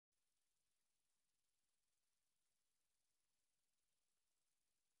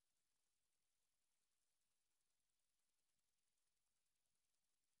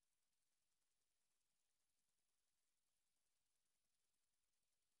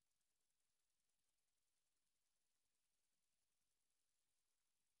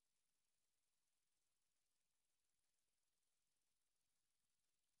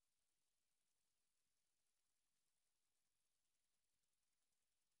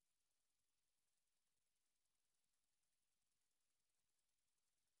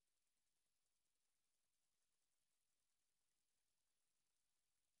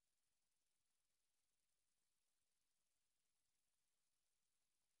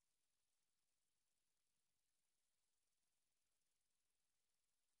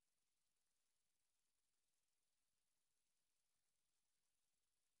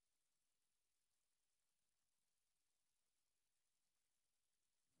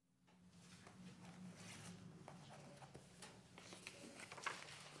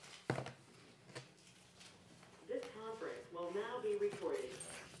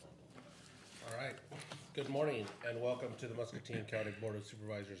Good morning and welcome to the Muscatine County Board of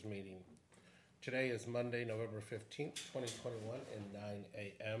Supervisors meeting. Today is Monday, November 15th, 2021 at 9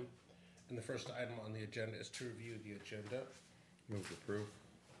 a.m. And the first item on the agenda is to review the agenda. Move to approve.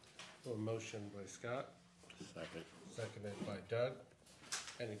 A motion by Scott, Second. seconded by Doug.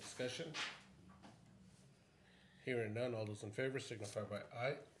 Any discussion? Hearing none, all those in favor signify by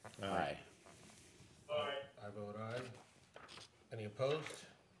aye. Aye. I vote aye. Any opposed?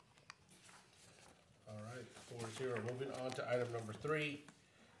 All right, 4-0. Moving on to item number 3,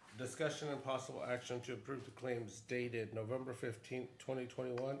 discussion and possible action to approve the claims dated November 15th,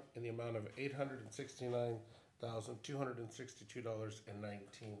 2021 in the amount of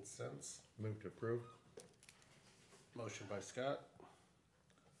 $869,262.19. Move to approve. Motion by Scott.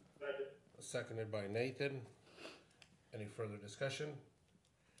 Seconded by Nathan. Any further discussion?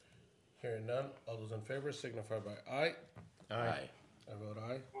 Hearing none, all those in favor signify by aye. Aye. I vote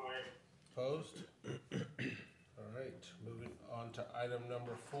aye. Opposed? All right, moving on to item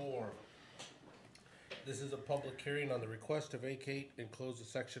number 4. This is a public hearing on the request to vacate and close a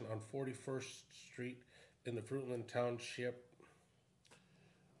section on 41st Street in the Fruitland Township.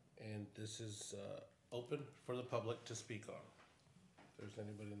 And this is open for the public to speak on. If there's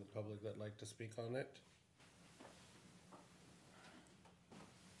anybody in the public that'd like to speak on it.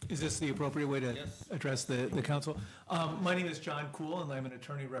 Is this the appropriate way to Yes. address the council? My name is John Kuhl, and I'm an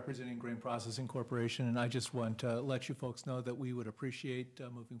attorney representing Grain Processing Corporation, and I just want to let you folks know that we would appreciate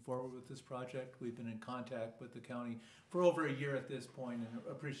moving forward with this project. We've been in contact with the county for over a year at this point and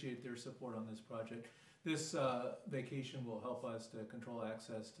appreciate their support on this project. This vacation will help us to control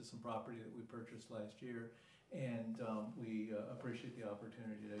access to some property that we purchased last year, and we appreciate the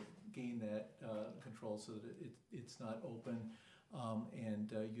opportunity to gain that control so that it's not open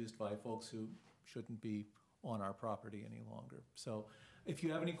and used by folks who shouldn't be on our property any longer. So if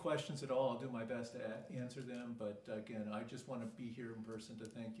you have any questions at all, I'll do my best to answer them. But again, I just want to be here in person to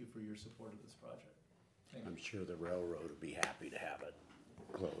thank you for your support of this project. Thank you. I'm sure the railroad would be happy to have it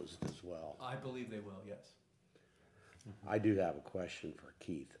closed as well. I believe they will, yes. I do have a question for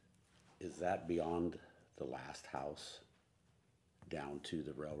Keith. Is that beyond the last house down to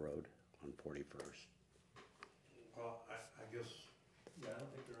the railroad on 41st? Well, I guess, Yeah, I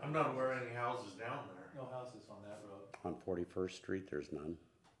don't think there are. I'm not aware of any houses down there. No houses on that road. On 41st Street, there's none?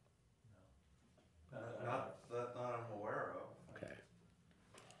 No. Not that I'm aware of. Okay.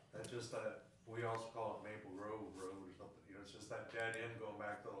 That's just that, we also call it Maple Grove Road or something, you know, it's just that dead end going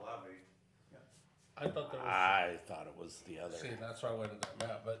back to the levee. I thought there was, I thought it was the other. see, that's why I went to that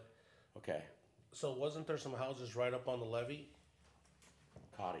map, but, Okay. so wasn't there some houses right up on the levee?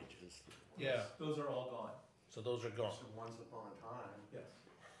 Cottages. Yeah, Those are all gone, so those are gone. So once upon a time. yes.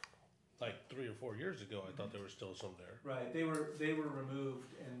 Like 3 or 4 years ago, I thought there were still some there. Right, they were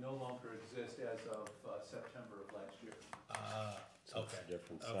removed and no longer exist as of September of last year. So it's Okay. a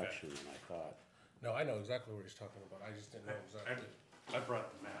different Okay. section than I thought. No, I know exactly what he's talking about, I just didn't know exactly. I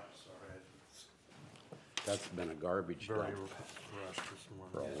brought the map, sorry. It's That's been a garbage very dump rushed this for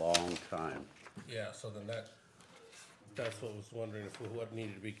morning. a long time. Yeah, so then that's what was wondering if what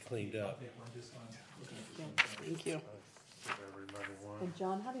needed to be cleaned up. Yeah, I'm just on looking at Yeah, this one. thank you. Give everybody one. And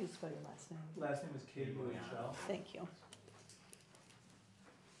John, how do you spell your last name? Last name is K-U-H-L. Thank you.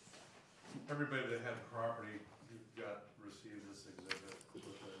 Everybody that had property received this exhibit with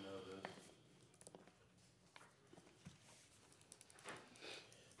their notice.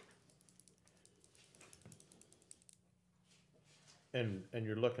 And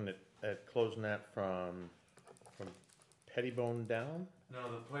you're looking at closing that from Pettibone down?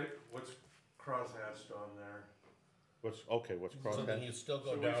 No, the plate, what's crosshatched on there? What's cross So then hatch? you still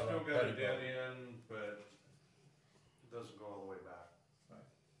So go we down still on got a Pettibone. dead end, but it doesn't go all the way back. Right.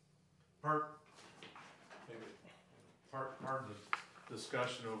 Part of the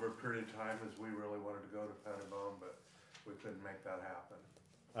discussion over a period of time is we really wanted to go to Pettibone, but we couldn't make that happen.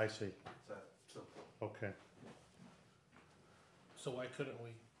 I see, It's that simple. okay. So why couldn't we?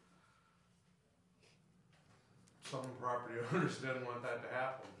 Some property owners didn't want that to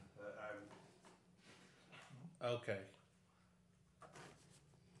happen. Okay.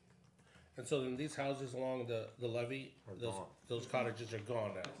 And so then these houses along the levee, Are gone. those cottages are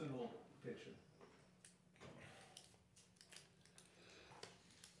gone now. It's an old picture.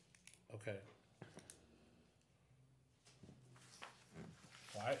 Okay.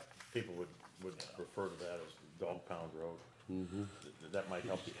 Why? People would refer to that as Dog Pound Road. Mm-hmm. That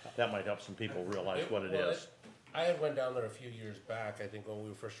might help some people realize what it Well, is. I had went down there a few years back, I think when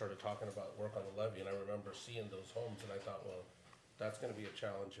we first started talking about work on the levee, and I remember seeing those homes, and I thought, well, that's gonna be a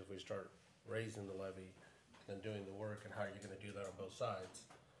challenge if we start raising the levee and doing the work, and how you're gonna do that on both sides.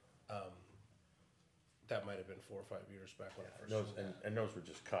 that might have been 4 or 5 years back when I first Those, did that. and those were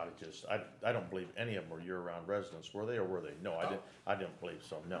just cottages. I don't believe any of them were year-round residents, were they, or were they? No, I didn't believe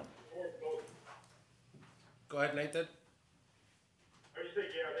so, no. Go ahead, Nathan. I just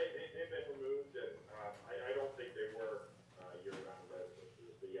think, yeah, they've been removed, and, I don't think they were, year-round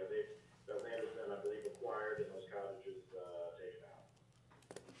residences, but yeah, the land has been, I believe, acquired and those cottages, taken out.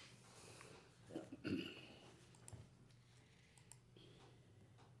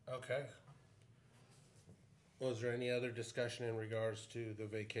 Okay. Was there any other discussion in regards to the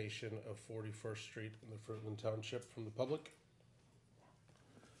vacation of 41st Street in the Fruitland Township from the public?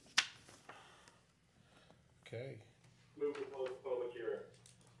 Okay. Move to close the public hearing.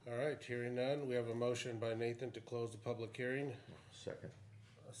 All right, hearing none, we have a motion by Nathan to close the public hearing. Second.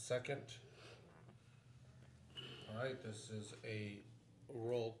 A second. All right, this is a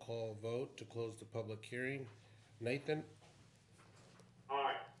roll call vote to close the public hearing. Nathan?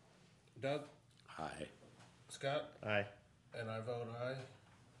 Aye. Doug? Aye. Scott? Aye. And I vote aye.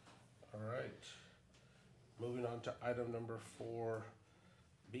 All right. Moving on to item number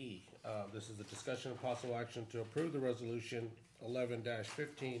 4B. This is a discussion of possible action to approve the resolution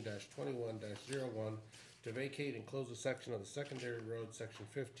 11-15-21-01 to vacate and close a section of the secondary road, section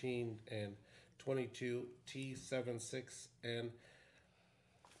 15 and 22 T76 and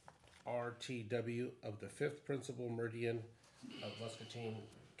RTW of the 5th Principal Meridian of Muscatine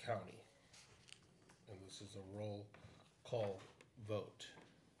County. And this is a roll call vote.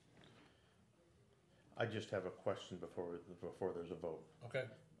 I just have a question before there's a vote. Okay,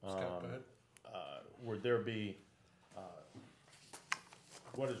 Scott, go ahead. Would there be,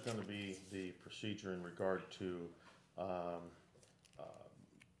 what is gonna be the procedure in regard to,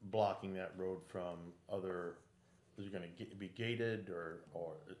 blocking that road from other, is it gonna be gated or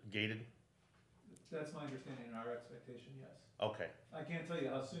gated? That's my understanding and our expectation, yes. Okay, I can't tell you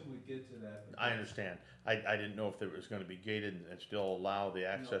how soon we get to that. but I yes. understand. I didn't know if it was gonna be gated and still allow the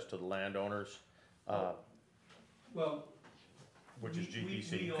access to the landowners, Well, which is we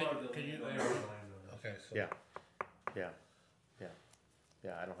GPC. are the Can you- landowner. Okay, so.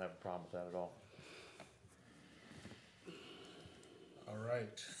 Yeah, I don't have a problem with that at all. All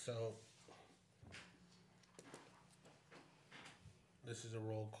right, so. This is a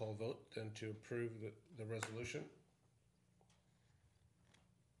roll call vote then to approve the resolution.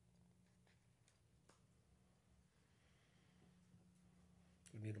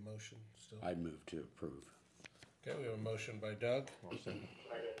 We need a motion still. I move to approve. Okay, we have a motion by Doug, One second.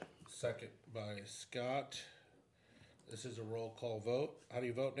 second by Scott. This is a roll call vote. How do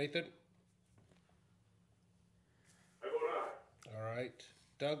you vote, Nathan? I vote aye. All right,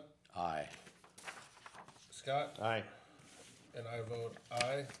 Doug, Aye. Scott? Aye. And I vote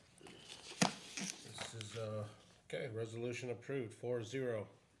aye. This is, okay, resolution approved, 4-0.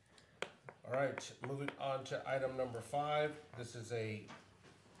 All right, moving on to item number 5. This is a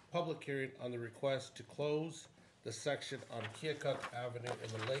public hearing on the request to close the section on Keokuk Avenue in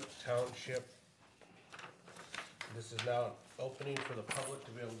the Lake Township. This is now an opening for the public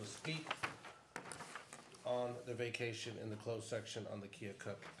to be able to speak on the vacation in the closed section on the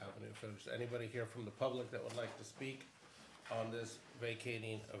Keokuk Avenue. If there's anybody here from the public that would like to speak on this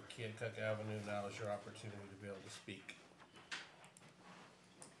vacating of Keokuk Avenue, now is your opportunity to be able to speak.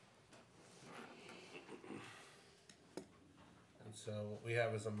 And so what we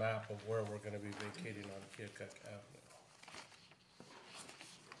have is a map of where we're gonna be vacating on Keokuk Avenue.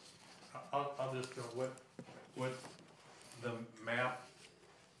 I'll just go, what the map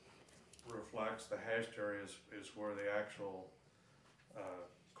reflects, the hashed area is where the actual,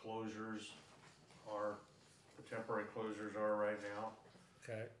 closures are, the temporary closures are right now.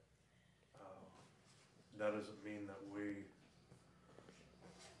 Okay, That doesn't mean that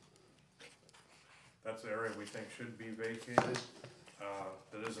that's the area we think should be vacated.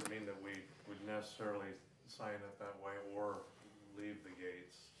 That doesn't mean that we would necessarily sign it that way or leave the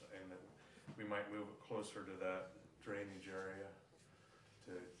gates, and that we might move it closer to that drainage area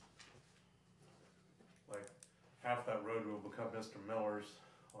to, like, half that road will become Mr. Miller's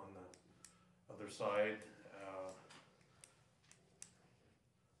on the other side.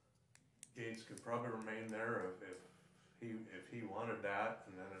 Gates could probably remain there if he wanted that,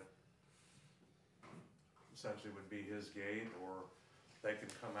 and then it essentially would be his gate, or they can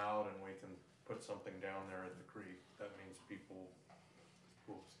come out and we can put something down there at the creek. That means people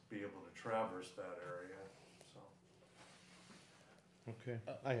will be able to traverse that area, so. Okay,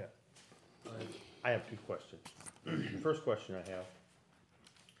 I have two questions. The first question I have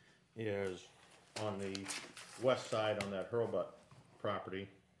is on the west side on that Hurlbut property.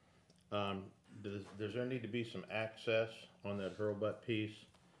 Does there need to be some access on that Hurlbut piece,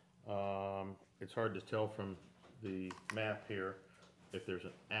 it's hard to tell from the map here if there's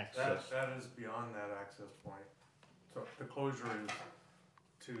an access. That is beyond that access point. So the closure is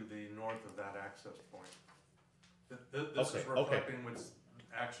to the north of that access point. This is Okay, okay. reflecting what's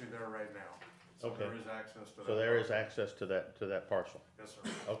actually there right now. So Okay. there is access to that. So there is property. access to that parcel. Yes, sir.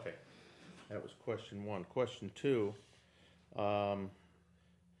 Okay, that was question one. Question two, on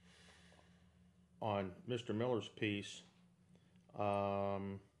Mr. Miller's piece,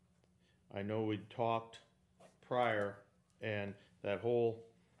 I know we talked prior, and that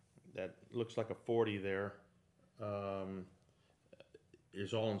looks like a 40 there,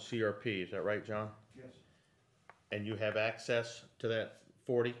 is all in CRP, is that right, John? Yes. And you have access to that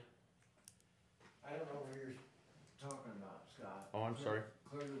 40? I don't know where you're talking about, Scott. Oh, I'm sorry.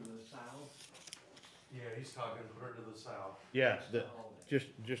 Clear to the south? Yeah, he's talking clear to the south. Yeah, Holiday.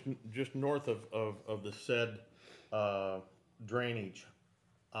 just north of the said drainage,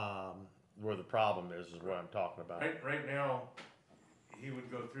 where the problem is what I'm talking about. Right now, he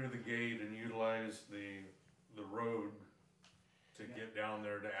would go through the gate and utilize the road to get down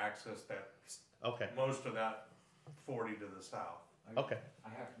there to access that, Okay, most of that 40 to the south. okay, I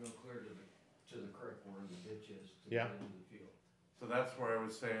have to go clear to the creek where the ditch is to Yeah. get into the field. So that's where I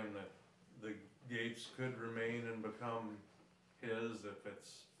was saying that the gates could remain and become his if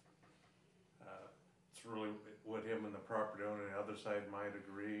it's really what him and the property owner on the other side might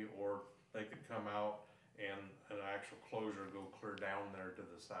agree, or they could come out and an actual closure go clear down there to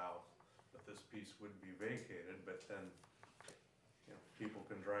the south. But this piece would be vacated, but then, you know, people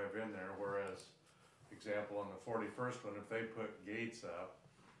can drive in there, whereas, example, on the 41st one, if they put gates up,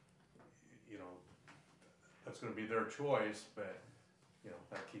 you know, that's gonna be their choice, but, you know,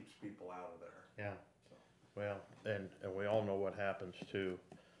 that keeps people out of there. yeah. Well, and we all know what happens to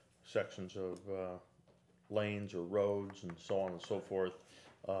sections of lanes or roads and so on and so forth,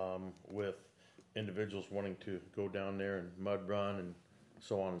 with individuals wanting to go down there and mud run and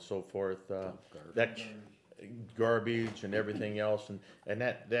so on and so forth. That garbage and everything else, and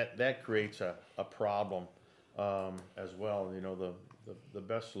that creates a problem as well. You know, the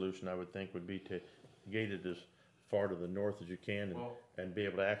best solution I would think would be to gate it as far to the north as you can and be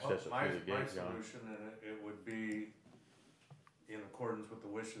able to access it My through the gate, John. solution, and it would be in accordance with the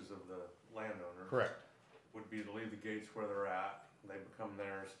wishes of the landowner. Correct. Would be to leave the gates where they're at, they become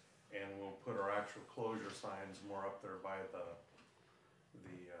theirs, and we'll put our actual closure signs more up there by the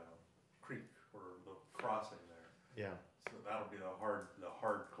creek or the crossing there. Yeah. So that'll be the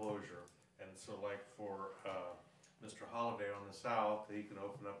hard closure. And so like for, Mr. Holliday on the south, he can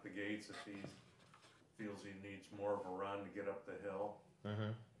open up the gates if he feels he needs more of a run to get up the hill.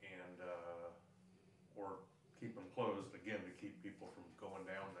 Mm-hmm. And, or keep them closed, again, to keep people from going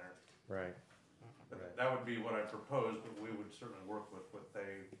down there. Right. But Right. that would be what I proposed, but we would certainly work with what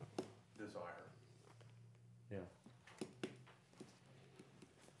they desire. Yeah.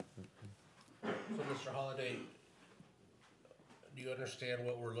 So, Mr. Holliday, do you understand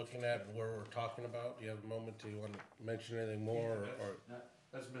what we're looking at and where we're talking about? Do you have a moment to want to mention anything more, or?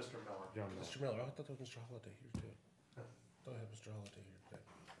 That's Mr. Miller. Mr. Miller, I thought that was Mr. Holliday here too. Go ahead, Mr. Holliday here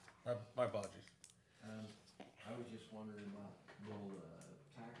too. My apologies. I was just wondering about, will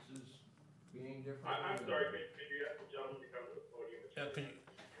taxes be any different? I'm sorry, could you ask the gentleman to come to the podium? Yeah, can you,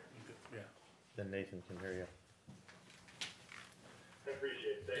 yeah. Then Nathan can hear you. I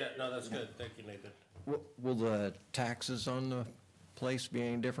appreciate it, thank you. Yeah, no, that's good. Thank you, Nathan. Will the taxes on the place be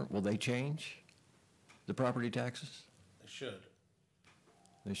any different? Will they change? The property taxes? They should.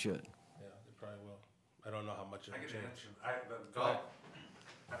 They should. Yeah, they probably will. I don't know how much I it'll could change. answer, Go ahead.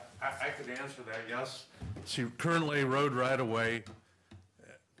 I could answer that, yes. See, currently road right away,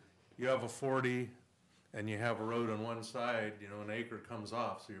 you have a 40 and you have a road on one side, you know, an acre comes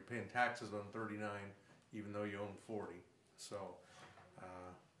off, so you're paying taxes on 39 even though you own 40. So,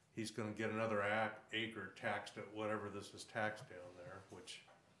 he's gonna get another acre taxed at whatever this is taxed down there, which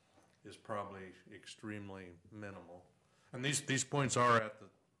is probably extremely minimal. And these points are at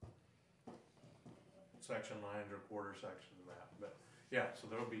the section lines or quarter section of that, but yeah, so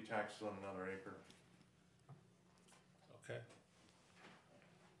there'll be taxes on another acre. Okay.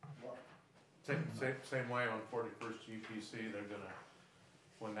 Same way on 41st GPC, they're gonna,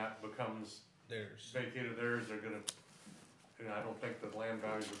 when that becomes There's, vacated theirs, they're gonna, and I don't think the land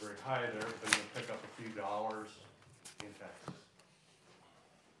values are very high there, but they're gonna pick up a few dollars in taxes.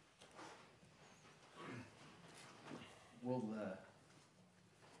 Will the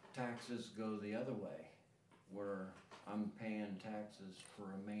taxes go the other way, where I'm paying taxes for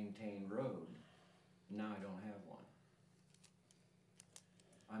a maintained road, now I don't have one?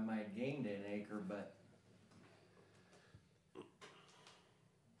 I might gain an acre, but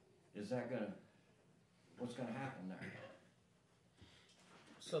is that gonna what's gonna happen there?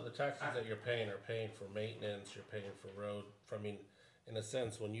 So the taxes that you're paying are paying for maintenance, you're paying for road, I mean, in a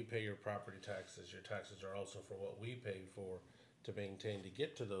sense, when you pay your property taxes, your taxes are also for what we pay for to maintain, to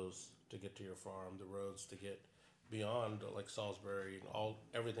get to those, to get to your farm, the roads, to get beyond, like Salisbury and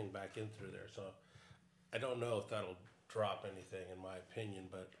everything back in through there, so I don't know if that'll drop anything in my opinion,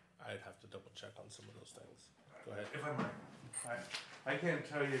 but I'd have to double check on some of those things. Go ahead. If I might, I can't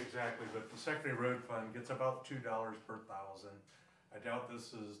tell you exactly, but the secondary road fund gets about $2 per thousand. I doubt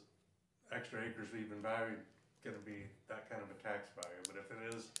this is extra acres even valued gonna be that kind of a tax value, but if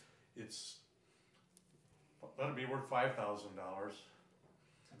it is, let it be worth $5,000,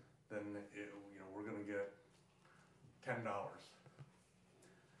 then we're gonna get $10.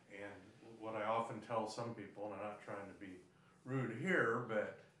 And what I often tell some people, and I'm not trying to be rude here,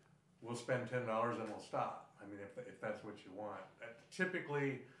 but we'll spend $10 and we'll stop. I mean, if that's what you want.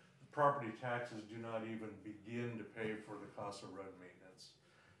 Typically, property taxes do not even begin to pay for the cost of road maintenance.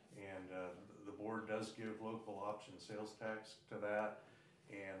 And the board does give local option sales tax to that,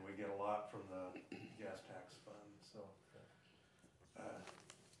 and we get a lot from the gas tax fund, so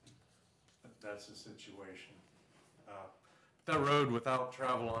that's the situation. That road without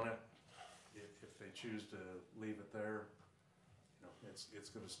travel on it, if they choose to leave it there, it's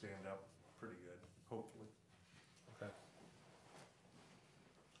gonna stand up pretty good, hopefully. Okay.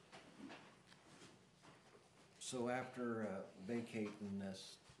 So after vacating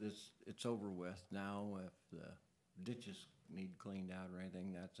this, it's over with now. If the ditches need cleaned out or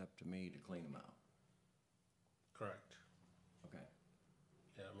anything, that's up to me to clean them out. Correct. Okay.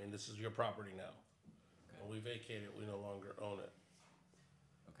 Yeah, I mean, this is your property now. Okay. When we vacate it, we no longer own it.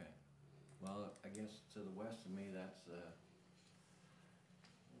 Okay. Well, I guess to the west of me, that's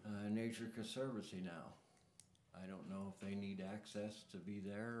Nature Conservancy now. I don't know if they need access to be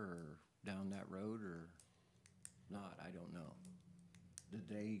there or down that road or not. I don't know. Did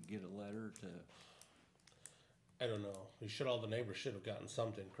they get a letter to? I don't know. All the neighbors should have gotten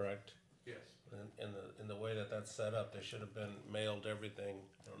something, correct? Yes. In the way that that's set up, they should have been mailed everything.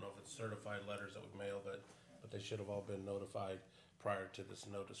 I don't know if it's certified letters that we mail, but they should have all been notified prior to this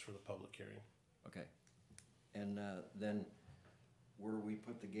notice for the public hearing. Okay. And then where we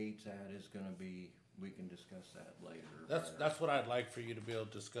put the gates at is gonna be, we can discuss that later. That's what I'd like for you to be able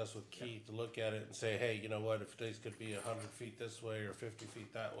to discuss with Keith, to look at it and say, hey, you know what, if these could be 100 feet this way or 50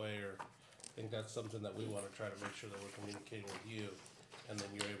 feet that way, or I think that's something that we wanna try to make sure that we're communicating with you. And then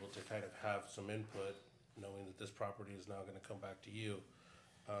you're able to kind of have some input, knowing that this property is now gonna come back to you,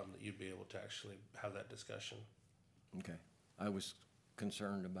 that you'd be able to actually have that discussion. Okay. I was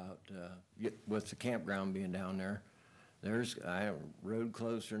concerned about, with the campground being down there, road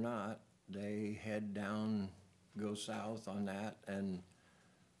closed or not, they head down, go south on that, and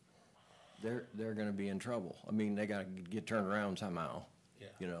they're gonna be in trouble. I mean, they gotta get turned around somehow.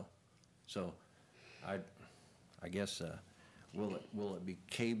 Yeah. So I guess, will it be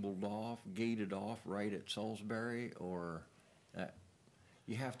cabled off, gated off right at Salisbury, or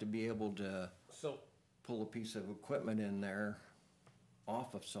you have to be able to pull a piece of equipment in there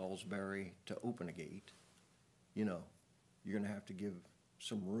off of Salisbury to open a gate? You're gonna have to give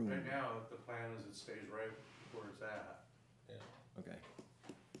some room. Right now, the plan is it stays right where it's at. Yeah. Okay.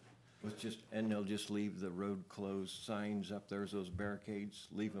 And they'll just leave the road closed signs up there, those barricades,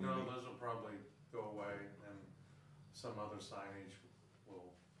 leave them? No, those will probably go away, and some other signage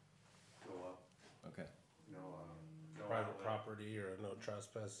will go up. Okay. No Private outlet. property or no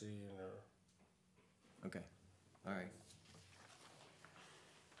trespassing or. Okay, all right.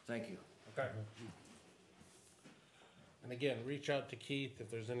 Thank you. Okay. And again, reach out to Keith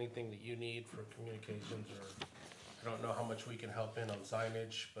if there's anything that you need for communications, or I don't know how much we can help in on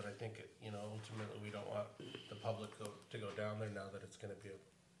signage, but I think, ultimately we don't want the public to go down there now that it's gonna be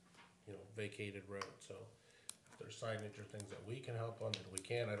a, vacated road, so if there's signage or things that we can help on, then we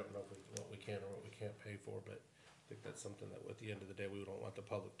can. I don't know what we can or what we can't pay for, but I think that's something that at the end of the day, we don't want the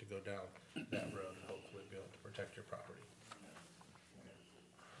public to go down that road and hopefully be able to protect your property.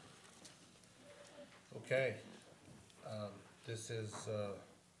 Okay, this is,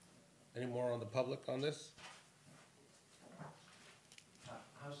 any more on the public on this?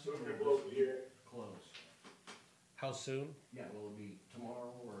 How soon Move to will close this the be hearing. closed? How soon? Yeah, will it be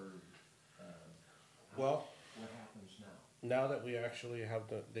tomorrow, or, Well, what happens now? now that we actually have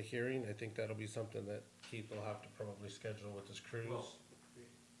the hearing, I think that'll be something that Keith will have to probably schedule with his crews. Well,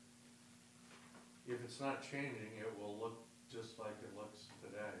 if it's not changing, it will look just like it looks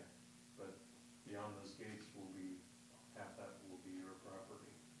today, but beyond those gates half that will be your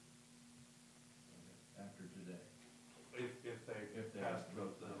property. After today? If they If they pass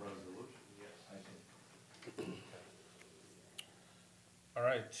vote the resolution, yes. I see. All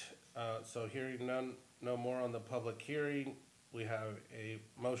right, so hearing none, no more on the public hearing, we have a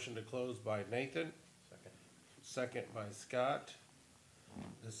motion to close by Nathan. Second by Scott.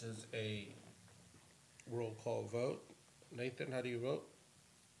 This is a roll call vote. Nathan, how do you vote?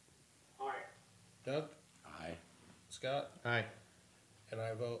 Aye. Doug? Aye. Scott? Aye. And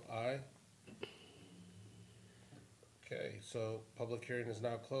I vote aye. Okay, so public hearing is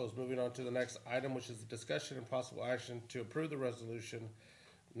now closed. Moving on to the next item, which is the discussion and possible action to approve the resolution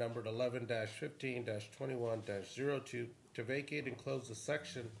numbered 11-15-21-02 to vacate and close the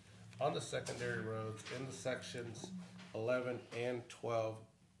section on the secondary roads in the sections 11 and 12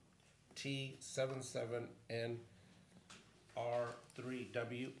 T77 and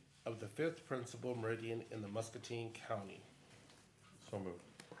R3W of the 5th Principal Meridian in the Muscatine County. So moved.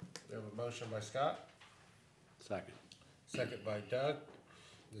 We have a motion by Scott, Second. second by Doug.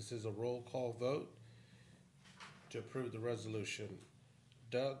 This is a roll call vote to approve the resolution.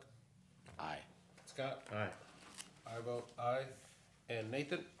 Doug? Aye. Scott? Aye. I vote aye. And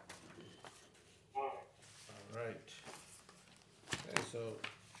Nathan? Aye. All right. Okay, so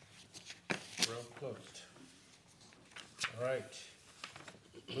road closed. All right.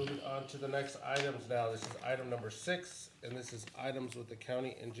 Moving on to the next items now. This is item number 6, and this is items with the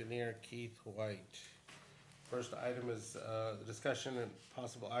county engineer Keith White. First item is the discussion and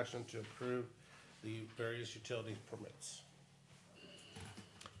possible action to approve the various utilities permits.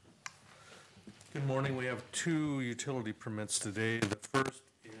 Good morning. We have 2 utility permits today. The first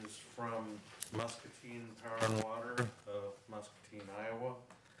is from Muscatine Power and Water of Muscatine, Iowa.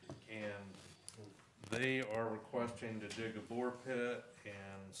 And they are requesting to dig a bore pit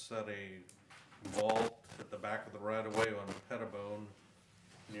and set a vault at the back of the right of way on Pettibone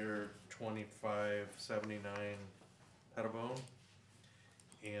near 2579 Pettibone.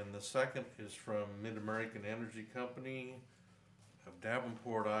 And the second is from Mid-American Energy Company of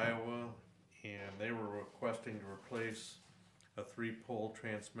Davenport, Iowa. And they were requesting to replace a 3-pole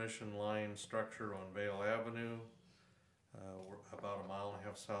transmission line structure on Vale Avenue, we're about a mile and a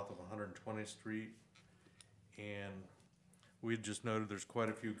half south of 120th Street. And we just noted there's quite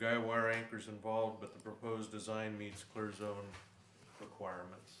a few guy wire anchors involved, but the proposed design meets clear zone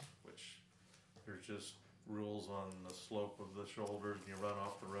requirements, which there's just rules on the slope of the shoulders, and you run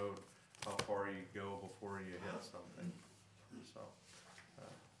off the road, how far you go before you hit something. So,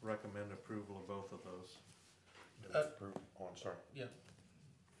 recommend approval of both of those. Oh, I'm sorry. Yeah.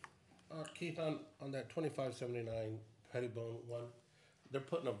 Keith, on that 2579 Pettibone one, they're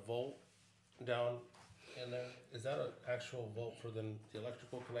putting a volt down in there. Is that an actual volt for the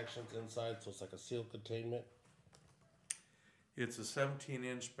electrical connections inside, so it's like a sealed containment? It's a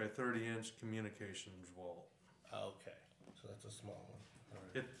 17-inch by 30-inch communications vault. Okay, so that's a small one. All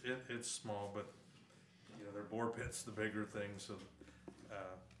right. It's small, but, you know, their bore pit's the bigger thing, so,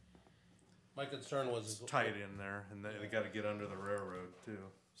 My concern was. it's tight in there, and they gotta get under the railroad too,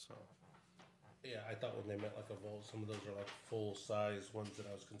 so. Yeah, I thought when they meant like a volt, some of those are like full-size ones that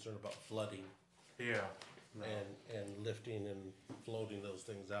I was concerned about flooding Yeah, no. and lifting and floating those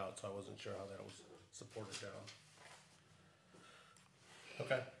things out, so I wasn't sure how that was supported down.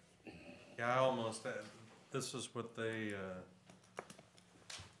 Okay. Yeah, I almost, this is what they,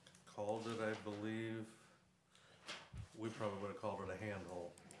 called it, I believe. We probably would've called it a handhole,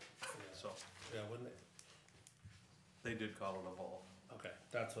 so, Yeah, wouldn't it? they did call it a vault. Okay,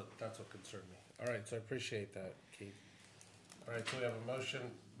 that's what concerned me. All right, so I appreciate that, Keith. All right, so we have a motion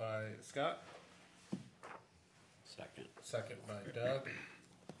by Scott, Second. second by Doug.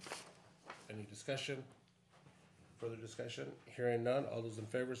 Any discussion? Further discussion? Hearing none, all those in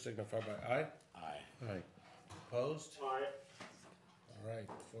favor signify by aye. Aye. Aye. Opposed? Aye. All right,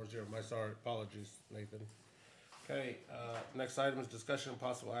 4-0. My sorry, apologies, Nathan. Okay, next item is discussion and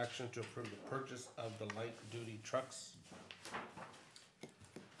possible action to approve the purchase of the light-duty trucks.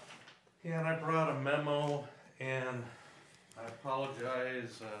 Yeah, and I brought a memo, and I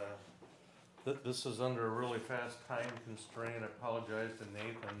apologize, this is under a really fast time constraint. I apologize to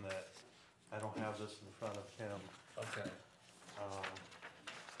Nathan that I don't have this in front of him. Okay.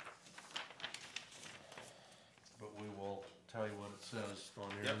 But we will tell you what it says on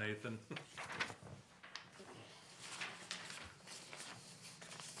here, Yep. Nathan.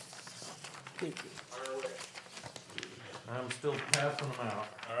 Fire away. I'm still passing them out.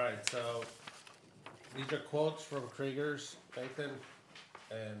 All right, so these are quotes from Krieger's, Nathan,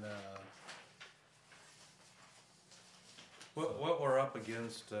 and, What we're up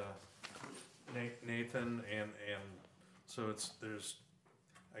against, Nathan, and so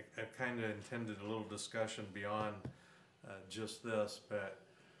I kinda intended a little discussion beyond, just this, but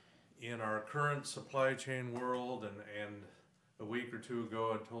in our current supply chain world and a week or two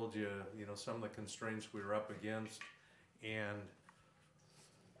ago, I told you, you know, some of the constraints we were up against. And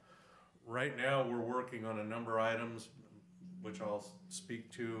right now, we're working on a number of items, which I'll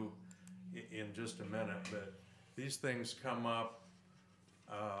speak to in just a minute, but these things come up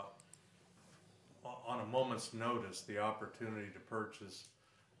on a moment's notice, the opportunity to purchase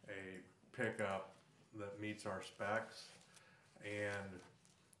a pickup that meets our specs. And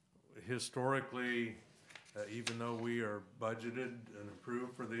historically, even though we are budgeted and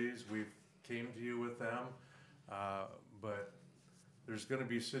approved for these, we've came to you with them. But there's gonna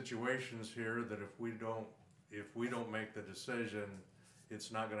be situations here that if we don't make the decision,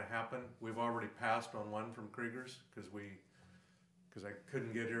 it's not gonna happen. We've already passed on one from Krieger's because I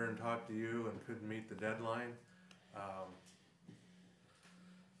couldn't get here and talk to you and couldn't meet the deadline.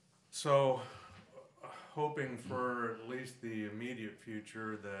 So hoping for at least the immediate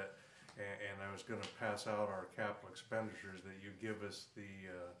future that, and I was gonna pass out our capital expenditures, that you give us the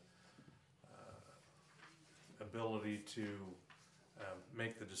ability to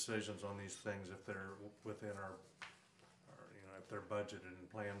make the decisions on these things if they're within our you know, if they're budgeted and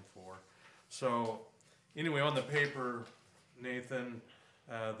planned for. So anyway, on the paper, Nathan,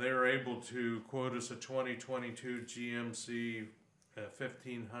 they're able to quote us a 2022 GMC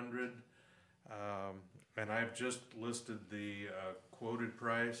 1500, and I've just listed the quoted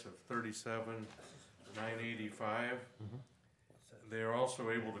price of $37,985. They are also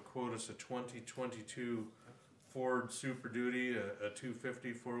able to quote us a 2022 Ford Super Duty, a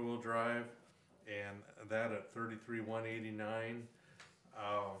 250 four-wheel drive, and that at $33,189.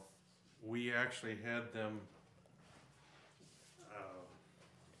 We actually had them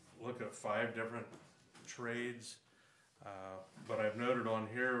look at 5 different trades, but I've noted on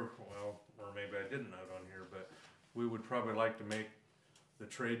here, well, or maybe I didn't note on here, but we would probably like to make the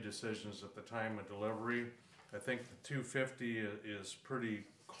trade decisions at the time of delivery. I think the 250 is pretty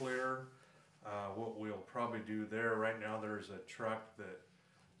clear. What we'll probably do there, right now there's a truck that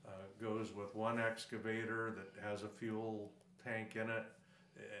goes with one excavator that has a fuel tank in it,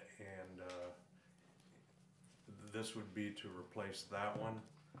 and this would be to replace that one.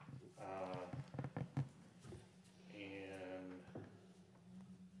 And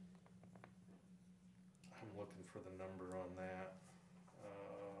I'm looking for the number on that.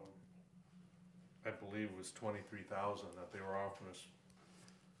 I believe it was 23,000 that they were offering us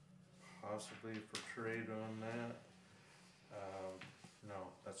possibly for trade on that.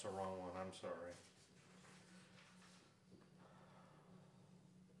 No, that's the wrong one, I'm sorry.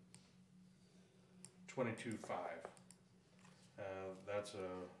 $22,500. That's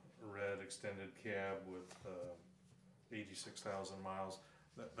a red extended cab with 86,000 miles.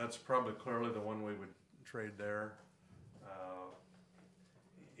 That's probably clearly the one we would trade there.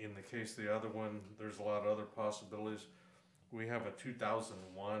 In the case of the other one, there's a lot of other possibilities. We have a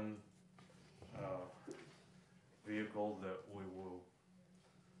 2001 vehicle that we will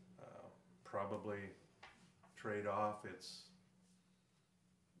probably trade off. It's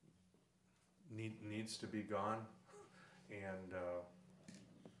needs to be gone, and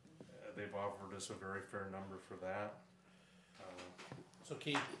they've offered us a very fair number for that. So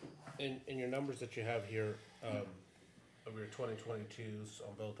Keith, in your numbers that you have here, of your 2022s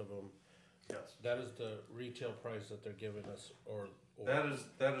on both of them, Yes, that is the retail price that they're giving us, or that is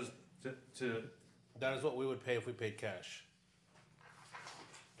to that is what we would pay if we paid cash.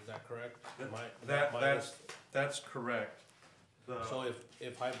 Is that correct? that's correct. So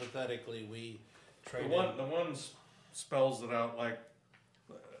if hypothetically we trade The one spells it out like,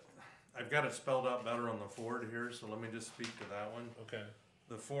 I've got it spelled out better on the Ford here, so let me just speak to that one. okay.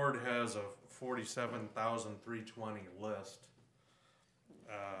 The Ford has a $47,320 list.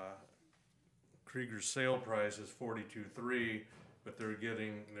 Krieger's sale price is $42,300, but they're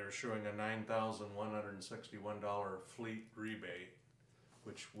showing a $9,161 fleet rebate,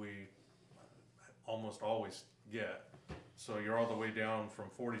 which we almost always get. So you're all the way down from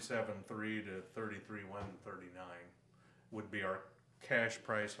 $47,300 to $33,139 would be our cash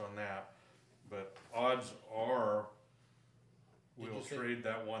price on that. But odds are we'll trade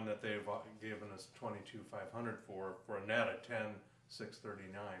that one that they've given us $22,500 for a net of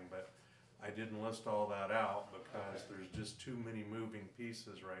 $10,639. But I didn't list all that out because there's just too many moving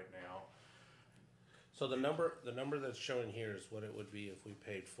pieces right now. So the number that's showing here is what it would be if we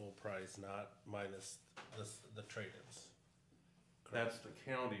paid full price, not minus the trade-ins. That's the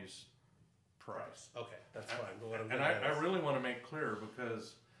county's price. Okay, that's fine. But what I'm And getting at I is- really want to make clear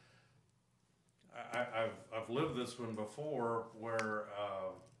because I've lived this one before where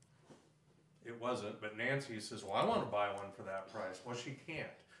it wasn't, but Nancy says, well, I want to buy one for that price. Well, she can't.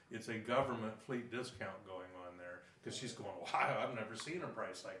 It's a government fleet discount going on there. cause she's going, wow, I've never seen a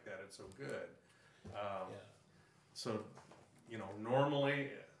price like that, it's so good. Yeah. So, you know, normally,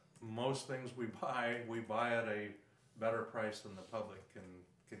 most things we buy at a better price than the public can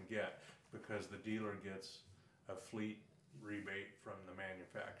get, because the dealer gets a fleet rebate from the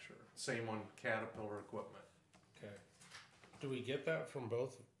manufacturer. Same on Caterpillar equipment. Okay. Do we get that from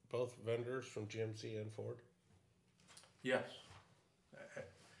both vendors, from GMC and Ford? Yes.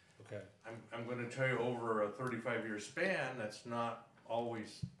 Okay. I'm gonna tell you, over a 35-year span, that's not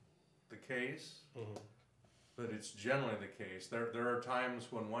always the case, Mm-hmm. but it's generally the case. There are times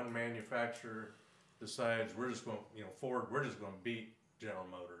when one manufacturer decides we're just going, you know, Ford, we're just gonna beat General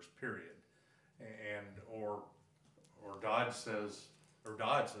Motors, period. And, or Dodge says we're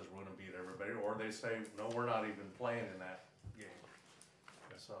gonna beat everybody, or they say, no, we're not even playing in that game.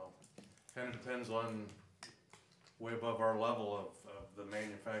 So, kinda depends on way above our level of the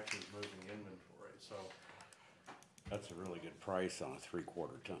manufacturer's moving inventory, so. That's a really good price on a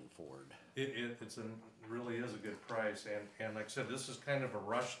 3/4 ton Ford. Really is a good price, and like I said, this is kind of a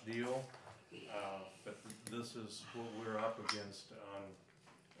rush deal, but this is what we're up against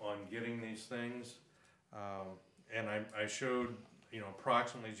on getting these things. And I showed, you know,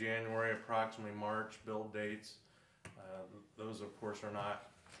 approximately January, approximately March build dates. Those of course are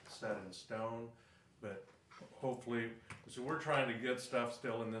not set in stone, but hopefully, so we're trying to get stuff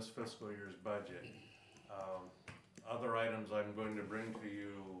still in this fiscal year's budget. Other items I'm going to bring to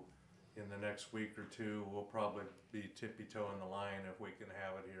you in the next week or two will probably be tippy-toeing the line if we can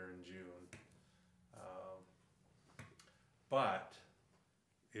have it here in June. But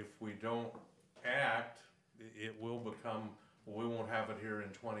if we don't act, it will become, well, we won't have it here in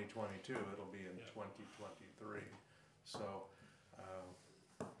 2022, it'll be in 2023. So,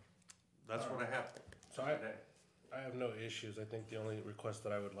 that's what I have So today. I have no issues. I think the only request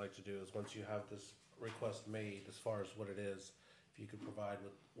that I would like to do is, once you have this request made, as far as what it is, if you could provide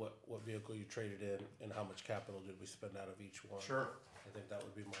with what vehicle you traded in and how much capital did we spend out of each one. Sure. I think that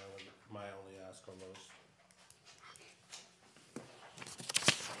would be my only ask on those.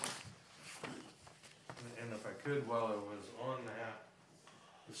 And if I could, while I was on that,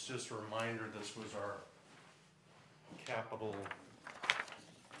 it's just a reminder, this was our capital,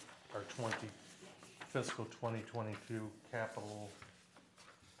 our fiscal 2022 capital.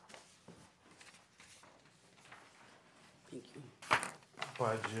 Thank you.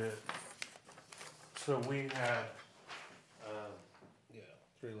 Budget. So we had, Yeah,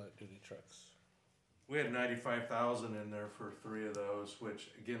 3 light duty trucks. we had 95,000 in there for 3 of those,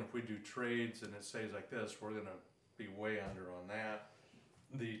 which again, if we do trades and it stays like this, we're gonna be way under on that.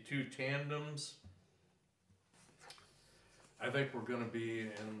 The 2 tandems, I think we're gonna be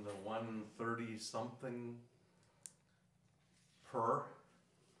in the 130 something per.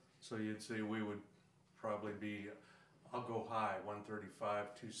 So you'd say we would probably be, I'll go high,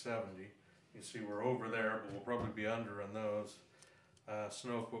 135, 270. You see we're over there, but we'll probably be under on those.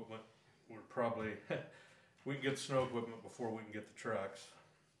 Snow equipment, we're probably, we can get snow equipment before we can get the trucks.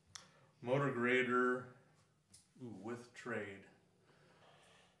 Motor grader, with trade,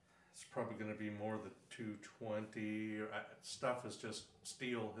 it's probably gonna be more the 220. Stuff is just,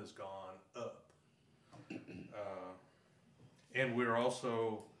 steel has gone up. And we're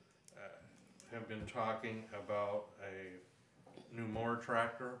also, have been talking about a new mower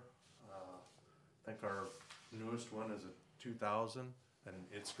tractor. I think our newest one is a 2000, and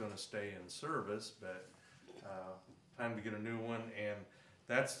it's gonna stay in service, but time to get a new one, and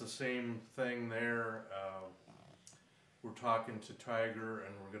that's the same thing there. We're talking to Tiger,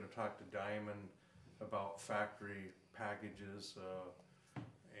 and we're gonna talk to Diamond about factory packages,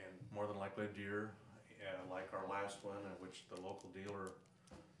 and more than likely Deere, like our last one, in which the local dealer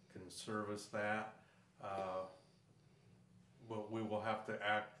can service that. But we will have to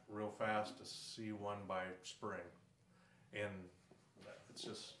act real fast to see one by spring. And it's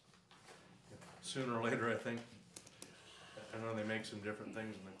just, sooner or later, I think, I know they make some different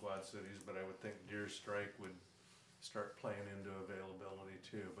things in the Quad Cities, but I would think Deer Strike would start playing into availability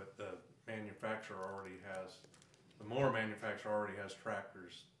too. But the manufacturer already has, the mower manufacturer already has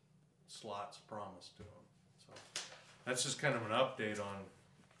tractors slots promised to them. So that's just kind of an update on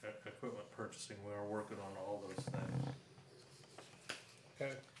equipment purchasing. We are working on all those things.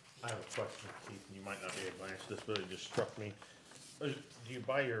 Okay. I have a question, Keith, and you might not be able to answer this, but it just struck me. Do you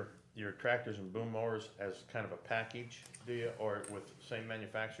buy your tractors and boom mowers as kind of a package, do you, or with the same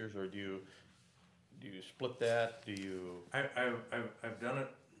manufacturers, or do you split that? Do you? I've done it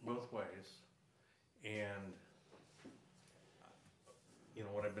both ways, and you know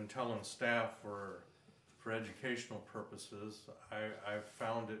what I've been telling staff for educational purposes, I've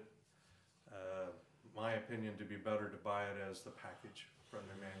found it my opinion, to be better to buy it as the package from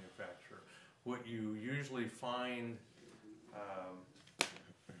the manufacturer. What you usually find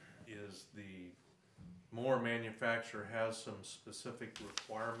is the Moore manufacturer has some specific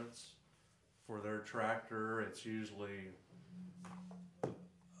requirements for their tractor. It's usually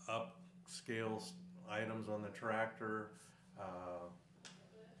upscale items on the tractor.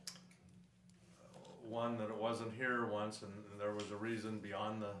 One that it wasn't here once, and there was a reason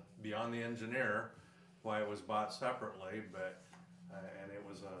beyond the engineer why it was bought separately, but and it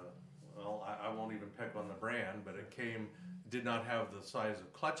was I won't even pick on the brand, but it did not have the size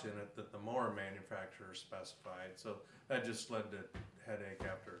of clutch in it that the Moore manufacturer specified, so that just led to headache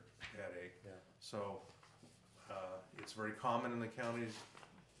after headache. Yeah. So it's very common in the counties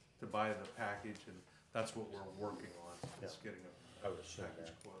to buy the package, and that's what we're working on, is getting I a would assume package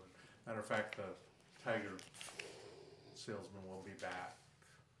that. quoted. Matter of fact, the Tiger salesman will be back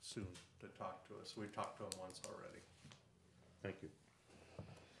soon to talk to us. We've talked to him once already. Thank you.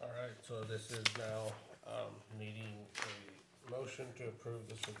 All right, so this is now, needing a motion to approve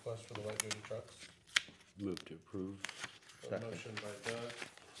this request for the light duty trucks. Move to approve. A Second. motion by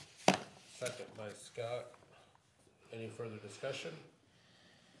Doug, second by Scott. Any further discussion?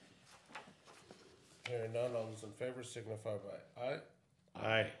 Hearing none, all those in favor signify by aye.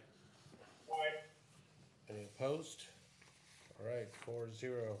 Aye. Any opposed? All right,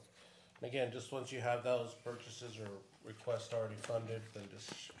 4-0. And again, just once you have those purchases or requests already funded, then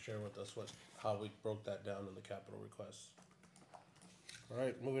just share with us how we broke that down in the capital requests. All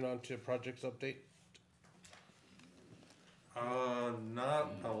right, moving on to projects update.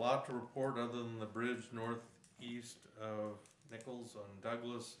 Not a lot to report other than the bridge northeast of Nichols on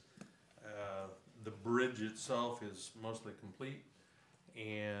Douglas. The bridge itself is mostly complete,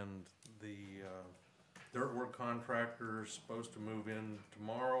 and the dirt work contractor is supposed to move in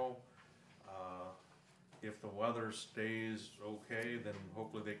tomorrow. If the weather stays okay, then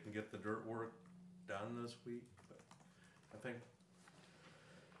hopefully they can get the dirt work done this week. But I think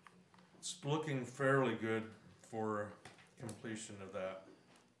it's looking fairly good for completion of that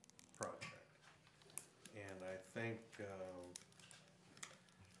project. And I think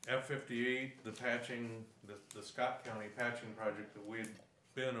F-58, the patching, the Scott County patching project that we had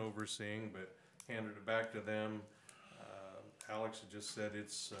been overseeing, but handed it back to them. Alex had just said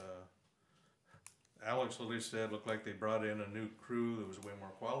Alex literally said, looked like they brought in a new crew that was way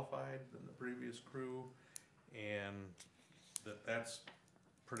more qualified than the previous crew, and that's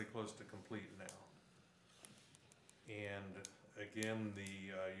pretty close to complete now. And again,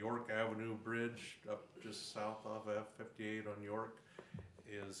 the York Avenue Bridge up just south of F-58 on York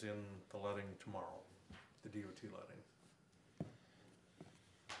is in the letting tomorrow, the DOT letting.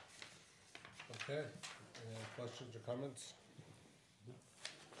 Okay, any questions or comments?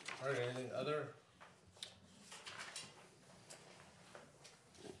 All right, anything other?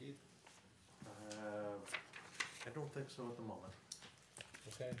 Keith? I don't think so at the moment.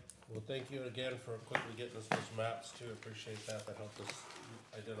 Okay, well, thank you again for quickly getting us those maps too, appreciate that, that helped us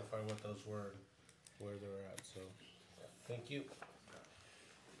identify what those were and where they're at, so, thank you.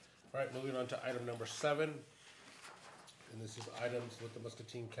 All right, moving on to item number 7, and this is items with the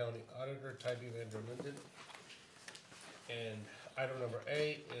Muscatine County Auditor, Tybee Vander Linden. And item number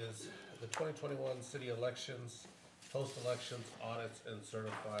 8 is the 2021 city elections, post-elections audits and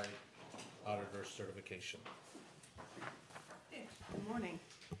certified auditor certification. Good morning.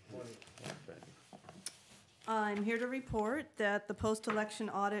 Morning. I'm here to report that the post-election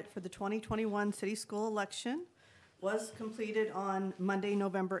audit for the 2021 city school election was completed on Monday,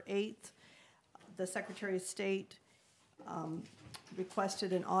 November 8th. The Secretary of State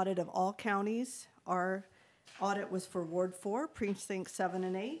requested an audit of all counties. Our audit was for Ward 4, Precincts 7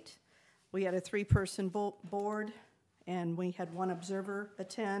 and 8. We had a 3-person board, and we had 1 observer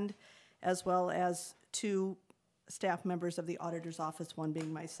attend, as well as 2 staff members of the auditor's office, 1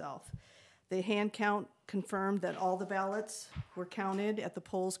 being myself. The hand count confirmed that all the ballots were counted at the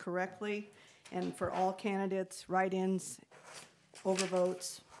polls correctly, and for all candidates, write-ins,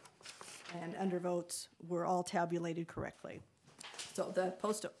 overvotes, and undervotes were all tabulated correctly. So the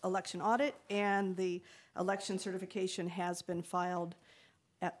post-election audit and the election certification has been filed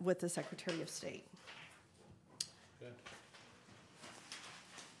with the Secretary of State. Good.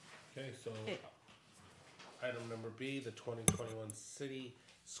 Okay, so Okay. item number B, the 2021 city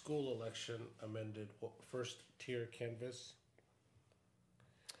school election amended first tier canvas.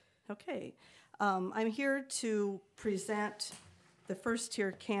 Okay, I'm here to present the first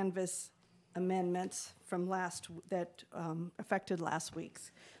tier canvas amendments from that affected last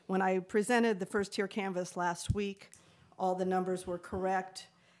week's. When I presented the first tier canvas last week, all the numbers were correct.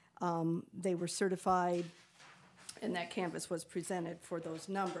 They were certified, and that canvas was presented for those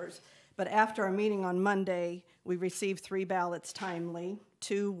numbers. But after our meeting on Monday, we received 3 ballots timely.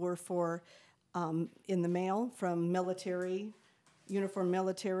 2 were for, in the mail from military, uniformed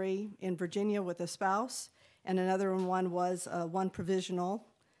military in Virginia with a spouse, and another one was one provisional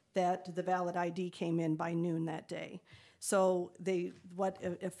that the valid ID came in by noon that day. So what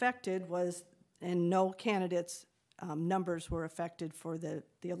affected was, and no candidates' numbers were affected for the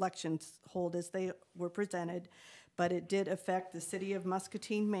elections hold as they were presented, but it did affect the City of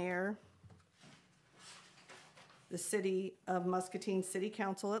Muscatine mayor, the City of Muscatine City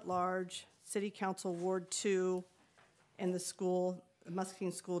Council at large, City Council Ward 2, and the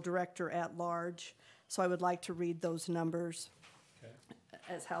Muscatine School Director at large. So I would like to read those numbers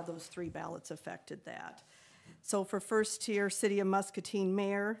as how those 3 ballots affected that. So for first tier, City of Muscatine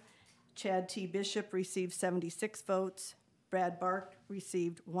mayor, Chad T. Bishop received 76 votes. Brad Bark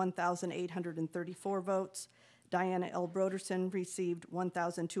received 1,834 votes. Diana L. Broderson received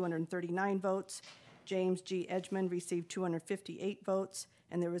 1,239 votes. James G. Edgman received 258 votes,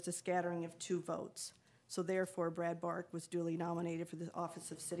 and there was a scattering of 2 votes. So therefore, Brad Bark was duly nominated for the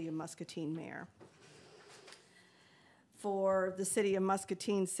office of City of Muscatine mayor. For the City of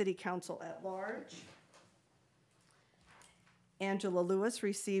Muscatine City Council at large, Angela Lewis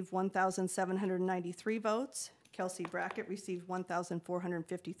received 1,793 votes. Kelsey Brackett received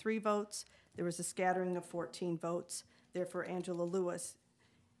 1,453 votes. There was a scattering of 14 votes. Therefore, Angela Lewis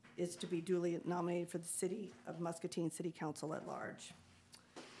is to be duly nominated for the City of Muscatine City Council at large.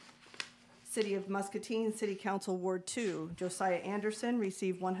 City of Muscatine City Council Ward 2, Josiah Anderson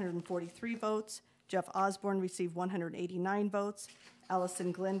received 143 votes. Jeff Osborne received 189 votes.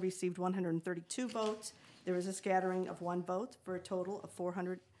 Allison Glenn received 132 votes. There was a scattering of 1 vote for a total of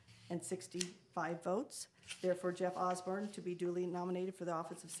 465 votes. Therefore, Jeff Osborne to be duly nominated for the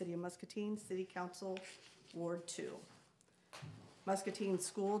office of City of Muscatine City Council Ward 2. Muscatine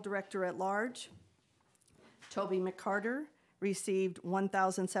School Director at large, Toby McCarter received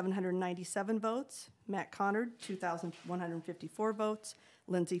 1,797 votes. Matt Connard, 2,154 votes.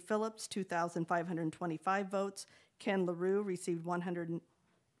 Lindsay Phillips, 2,525 votes. Ken LaRue received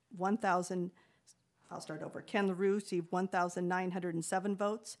 1,907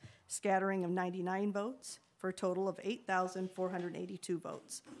 votes, scattering of 99 votes, for a total of 8,482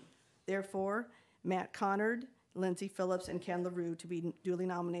 votes. Therefore, Matt Connard, Lindsay Phillips, and Ken LaRue to be duly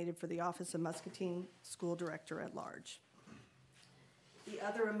nominated for the office of Muscatine School Director at large. The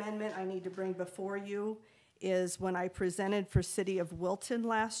other amendment I need to bring before you is when I presented for City of Wilton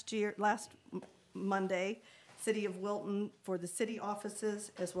last Monday, City of Wilton for the city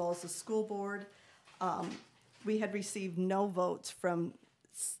offices as well as the school board, we had received no votes from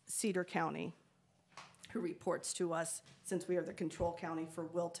Cedar County, who reports to us since we are the control county for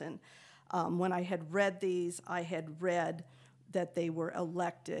Wilton. When I had read these, I had read that they were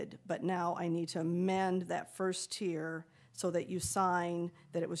elected, but now I need to amend that first tier so that you sign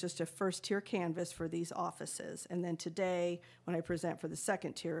that it was just a first tier canvas for these offices. And then today, when I present for the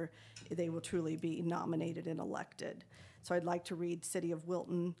second tier, they will truly be nominated and elected. So I'd like to read City of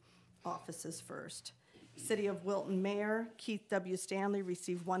Wilton offices first. City of Wilton Mayor Keith W. Stanley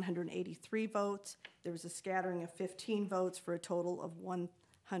received 183 votes. There was a scattering of 15 votes for a total of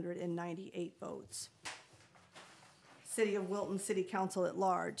 198 votes. City of Wilton City Council at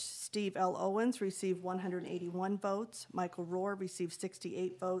large, Steve L. Owens received 181 votes. Michael Rohr received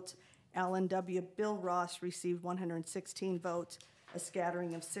 68 votes. Alan W. Bill Ross received 116 votes, a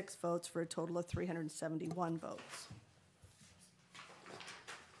scattering of 6 votes for a total of 371 votes.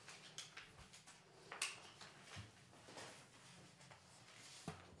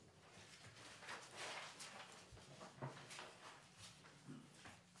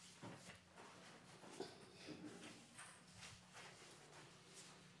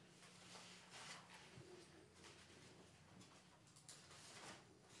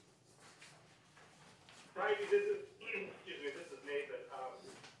 This is Nathan.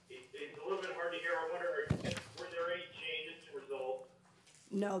 It's a little bit hard to hear. I wonder, were there any changes to results?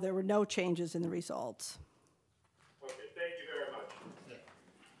 No, there were no changes in the results. Okay, thank you very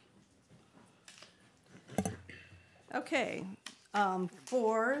much. Okay,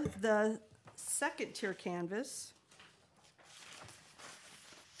 for the second tier canvas,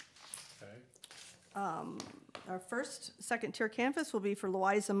 Okay. our first second tier canvas will be for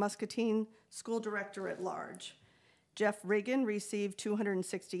Louisa Muscatine School Director at large. Jeff Riggin received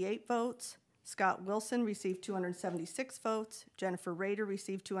 268 votes. Scott Wilson received 276 votes. Jennifer Rader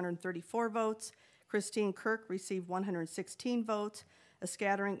received 234 votes. Christine Kirk received 116 votes, a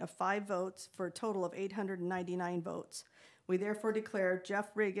scattering of 5 votes for a total of 899 votes. We therefore declare Jeff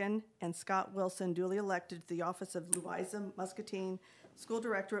Regan and Scott Wilson duly elected to the office of Louisa Muscatine School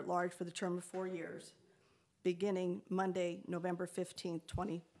Director at Large for the term of 4 years, beginning Monday, November 15th,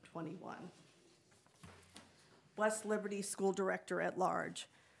 2021. West Liberty School Director at Large.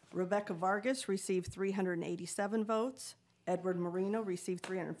 Rebecca Vargas received 387 votes. Edward Marino received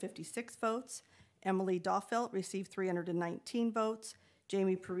 356 votes. Emily Doffelt received 319 votes.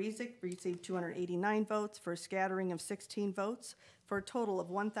 Jamie Perisic received 289 votes for a scattering of 16 votes for a total of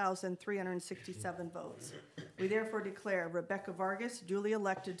 1,367 votes. We therefore declare Rebecca Vargas duly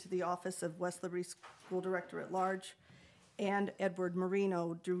elected to the office of West Liberty School Director at Large, and Edward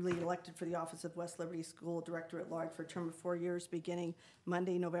Marino duly elected for the office of West Liberty School Director at Large for a term of 4 years beginning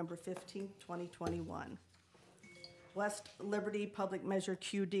Monday, November 15th, 2021. West Liberty Public Measure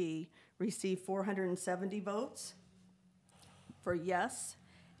QD received 470 votes for yes,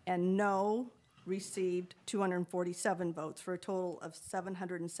 and no received 247 votes for a total of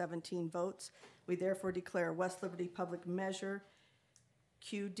 717 votes. We therefore declare West Liberty Public Measure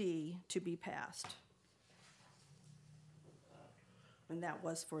QD to be passed. And that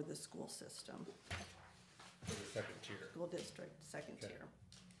was for the school system, For the second tier. school district, second Okay.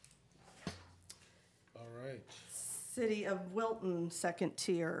 tier. All right. City of Wilton, second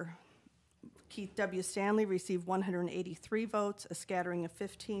tier. Keith W. Stanley received 183 votes, a scattering of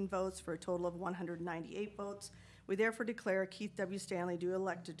 15 votes for a total of 198 votes. We therefore declare Keith W. Stanley duly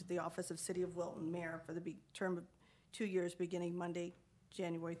elected to the office of City of Wilton Mayor for the term of 2 years beginning Monday,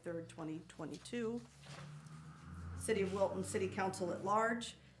 January 3rd, 2022. City of Wilton City Council at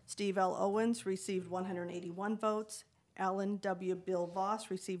Large. Steve L. Owens received 181 votes. Alan W. Bill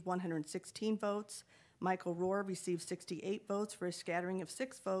Voss received 116 votes. Michael Rohr received 68 votes for a scattering of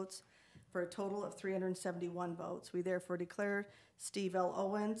 6 votes for a total of 371 votes. We therefore declare Steve L.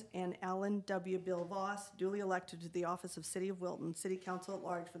 Owens and Alan W. Bill Voss duly elected to the office of City of Wilton City Council at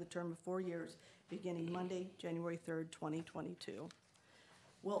Large for the term of 4 years beginning Monday, January 3rd, 2022.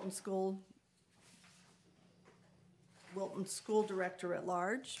 Wilton School Director at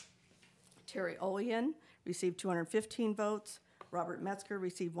Large. Terry Olean received 215 votes. Robert Metzger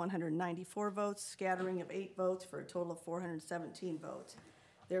received 194 votes, scattering of 8 votes for a total of 417 votes.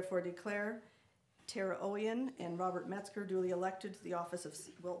 Therefore declare Tara Olean and Robert Metzger duly elected to the office of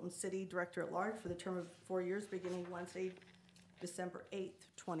Wilton City Director at Large for the term of 4 years beginning Wednesday, December 8th,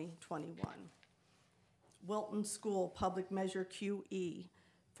 2021. Wilton School Public Measure QE.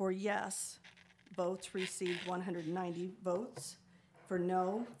 For yes votes received 190 votes. For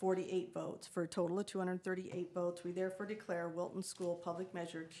no, 48 votes, for a total of 238 votes. We therefore declare Wilton School Public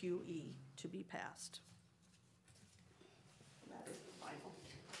Measure QE to be passed. That is the final.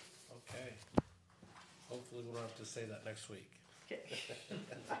 Okay. Hopefully we don't have to say that next week. Okay.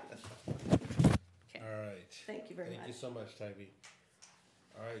 All right. Thank you very much. Thank you so much, Tybee.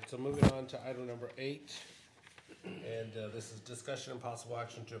 All right, so moving on to item number 8. And this is discussion and possible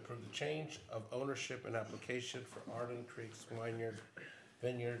action to approve the change of ownership and application for Arden Creek's Vineyard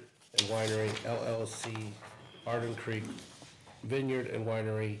and Winery LLC, Arden Creek Vineyard and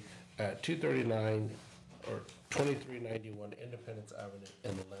Winery at 239 or 2391 Independence Avenue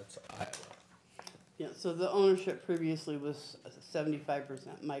in Letts, Iowa. Yeah, so the ownership previously was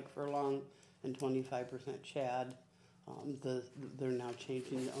 75% Mike Furlong and 25% Chad. They're now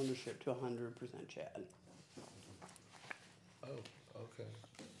changing the ownership to 100% Chad. Oh, okay.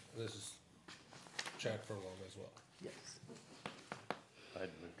 This is Chad Furlong as well. Yes.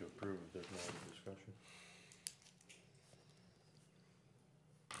 I'd move to approve if there's no other discussion.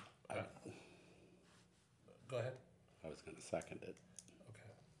 Go ahead. I was gonna second it.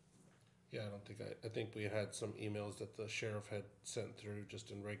 Okay. Yeah, I think we had some emails that the sheriff had sent through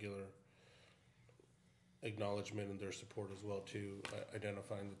just in regular acknowledgement and their support as well too,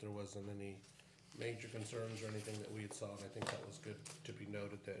 identifying that there wasn't any major concerns or anything that we had saw, and I think that was good to be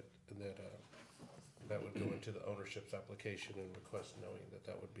noted that would go into the ownership's application and request knowing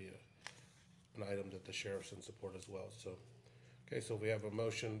that would be an item that the sheriff's in support as well, so. Okay, so we have a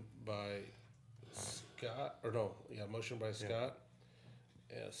motion by Scott, motion by Scott,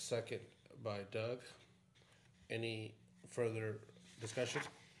 and a second by Doug. Any further discussion?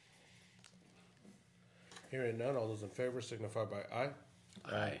 Hearing none, all those in favor signify by aye.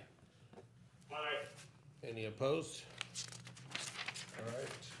 Aye. Aye. Any opposed? All right,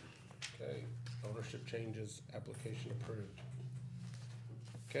 okay, ownership changes, application approved.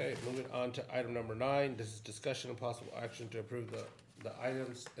 Okay, moving on to item number 9, this is discussion and possible action to approve the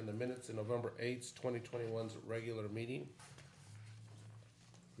items in the minutes in November 8th, 2021's regular meeting.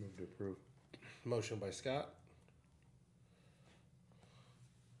 Move to approve. Motion by Scott,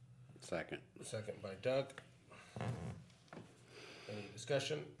 Second. second by Doug. Any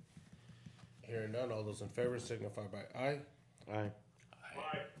discussion? Hearing none, all those in favor signify by aye. Aye.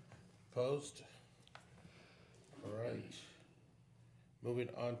 Aye. Opposed? All right. Moving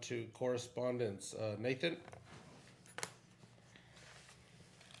on to correspondence. Nathan?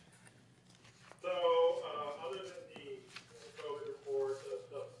 So, other than the COVID report, stuff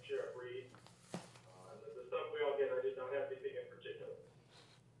from Sheriff Reed, the stuff we all get, I did not have anything in particular.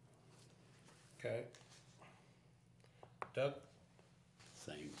 Okay. Doug?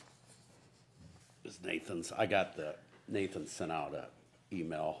 Same as Nathan's. I got Nathan sent out a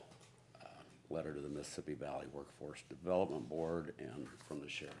email, letter to the Mississippi Valley Workforce Development Board and from the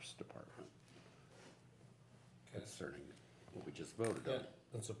Sheriff's Department Okay. concerning what we just voted Yeah, on.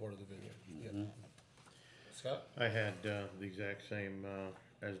 in support of the vineyard. Yeah. Scott? I had, the exact same,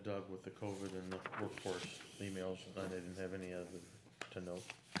 as Doug with the COVID and the workforce emails, and I didn't have any other to note.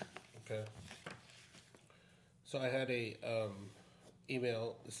 Okay. So I had a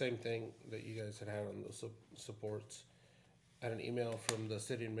email, the same thing that you guys had on the supports. I had an email from the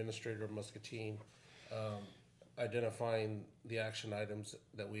city administrator of Muscatine, identifying the action items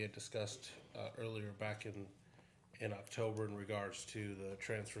that we had discussed earlier back in October in regards to the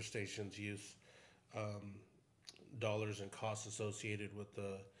transfer station's use, dollars and costs associated with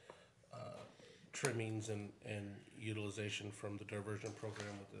the trimmings and utilization from the diversion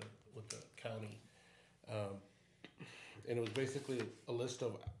program with the county. And it was basically a list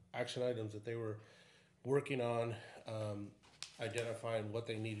of action items that they were working on, identifying what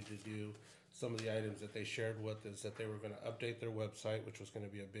they needed to do. Some of the items that they shared with is that they were gonna update their website, which was gonna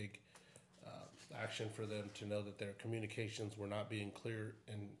be a big action for them to know that their communications were not being clear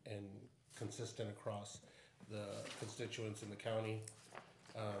and consistent across the constituents in the county.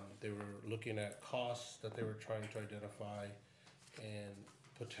 They were looking at costs that they were trying to identify and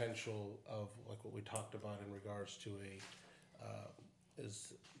potential of like what we talked about in regards to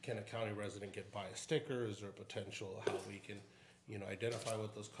can a county resident buy a sticker? Is there a potential how we can, identify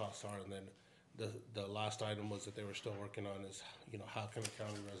what those costs are? And then the last item was that they were still working on is, how can a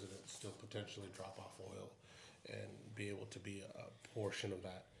county resident still potentially drop off oil and be able to be a portion of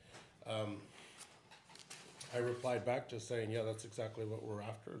that? I replied back just saying, yeah, that's exactly what we're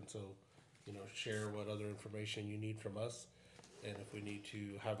after. And so, share what other information you need from us. And if we need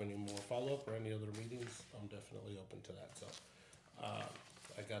to have any more follow-up or any other meetings, I'm definitely open to that. So,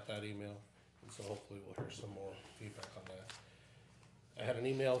 I got that email, and so hopefully we'll hear some more feedback on that. I had an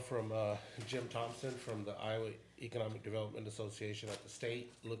email from Jim Thompson from the Iowa Economic Development Association at the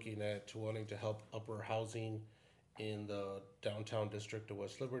state, looking at wanting to help upper housing in the downtown district of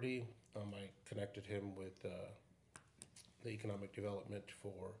West Liberty. I connected him with the economic development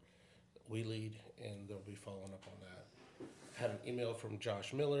for We Lead, and they'll be following up on that. I had an email from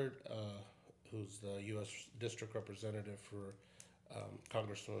Josh Millard, who's the U.S. District Representative for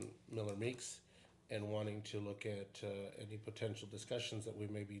Congressman Miller Meeks, and wanting to look at any potential discussions that we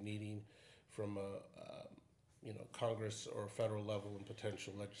may be needing from Congress or federal level and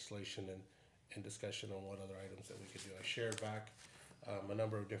potential legislation and discussion on what other items that we could do. I shared back a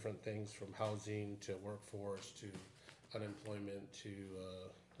number of different things from housing to workforce to unemployment to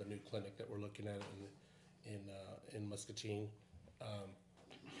the new clinic that we're looking at in Muscatine.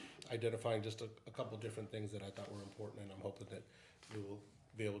 Identifying just a couple different things that I thought were important, and I'm hoping that we will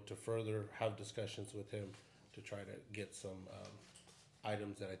be able to further have discussions with him to try to get some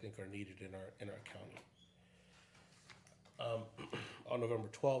items that I think are needed in our county. On November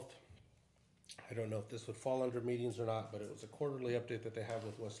 12th, I don't know if this would fall under meetings or not, but it was a quarterly update that they have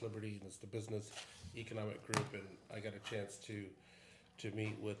with West Liberty, and it's the business economic group, and I got a chance to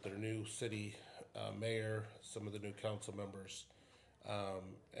meet with their new city mayor, some of the new council members,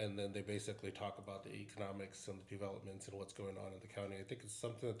 and then they basically talk about the economics and the developments and what's going on in the county. I think it's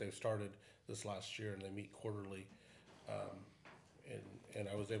something that they've started this last year, and they meet quarterly, and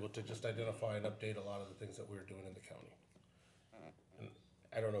I was able to just identify and update a lot of the things that we're doing in the county. And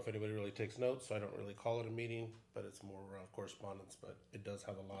I don't know if anybody really takes notes, so I don't really call it a meeting, but it's more correspondence, but it does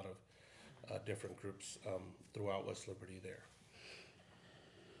have a lot of different groups throughout West Liberty there.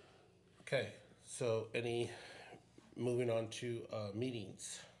 Okay, so moving on to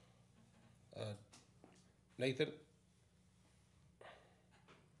meetings. Nathan?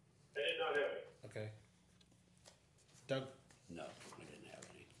 I did not have it. Okay. Doug? No, I didn't have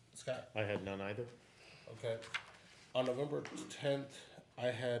any. Scott? I had none either. Okay. On November 10th, I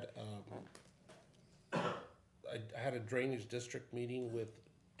had I had a drainage district meeting with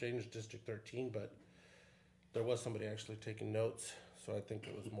Drainage District 13, but there was somebody actually taking notes, so I think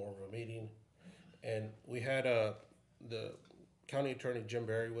it was more of a meeting. And we had the county attorney Jim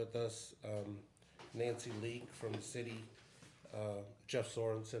Berry with us, Nancy Leak from the city, Jeff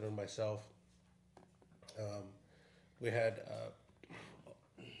Sorensen and myself. We had a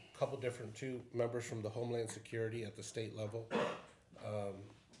couple different, two members from the Homeland Security at the state level,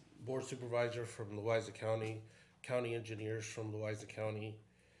 board supervisor from Louisa County, county engineers from Louisa County,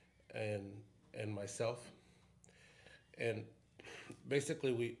 and myself. And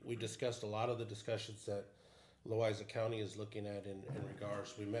basically, we discussed a lot of the discussions that Louisa County is looking at in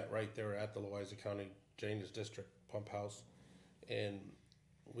regards. We met right there at the Louisa County Drainage District Pump House, and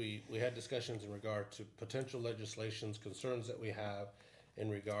we had discussions in regard to potential legislations, concerns that we have in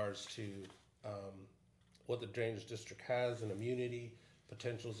regards to what the drainage district has and immunity,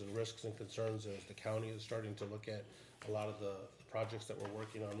 potentials and risks and concerns as the county is starting to look at a lot of the projects that we're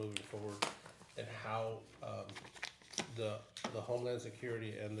working on moving forward, and how the Homeland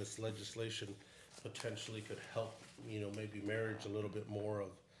Security and this legislation potentially could help, maybe marriage a little bit more of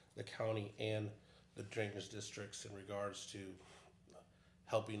the county and the drainage districts in regards to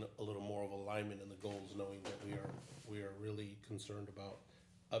helping a little more of alignment in the goals, knowing that we are really concerned about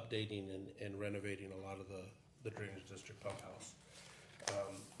updating and renovating a lot of the drainage district pump house.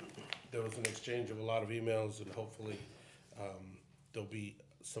 There was an exchange of a lot of emails, and hopefully there'll be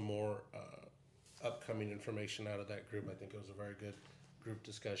some more upcoming information out of that group. I think it was a very good group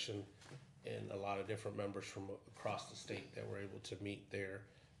discussion, and a lot of different members from across the state that were able to meet there.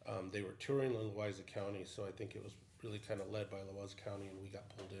 They were touring in Louisa County, so I think it was really kind of led by Louisa County, and we got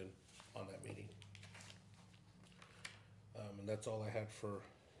pulled in on that meeting. And that's all I had for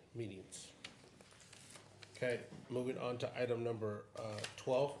meetings. Okay, moving on to item number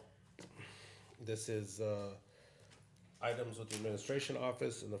 12. This is items with the administration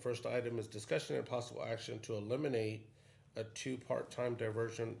office, and the first item is discussion and possible action to eliminate 2 part-time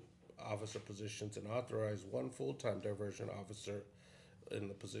diversion officer positions and authorize 1 full-time diversion officer in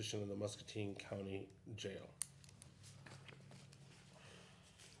the position in the Muscatine County Jail.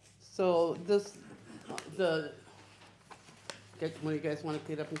 So when you guys want to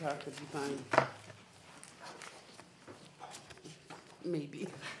get up and talk, it'd be fine. Maybe.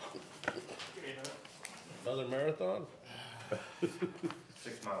 Another marathon?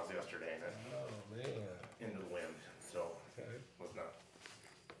 6 miles yesterday, and Oh, man. into the wind, so Okay. was not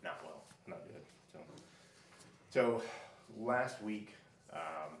well, not good. So last week,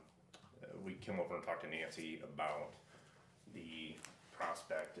 we came over and talked to Nancy about the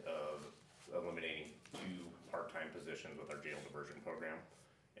prospect of eliminating 2 part-time positions with our jail diversion program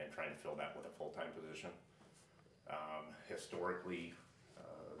and trying to fill that with a full-time position. Historically,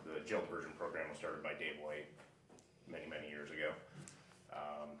 the jail diversion program was started by Dave White many years ago.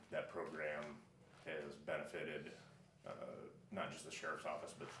 That program has benefited not just the sheriff's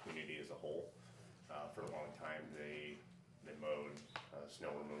office, but the community as a whole. For a long time, they mowed snow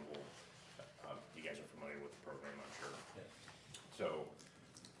removal. You guys are familiar with the program, I'm sure. Yeah. So,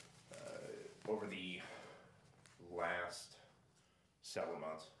 over the last several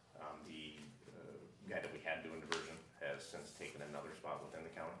months, the guy that we had doing diversion has since taken another spot within the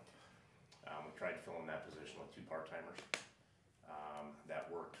county. We tried to fill in that position with 2 part-timers.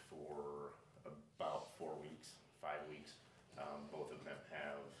 That worked for about 4 weeks, 5 weeks. Both of them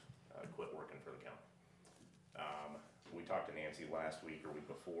have quit working for the county. We talked to Nancy last week or week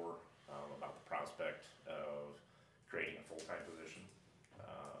before about the prospect of creating a full-time position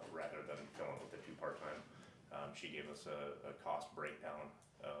rather than filling with the 2 part-time. She gave us a cost breakdown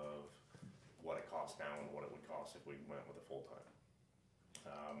of what it costs now and what it would cost if we went with a full-time.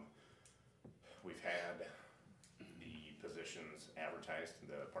 We've had the positions advertised,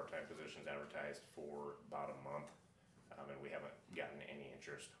 the part-time positions advertised for about a month, and we haven't gotten any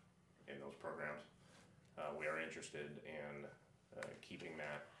interest in those programs. We are interested in keeping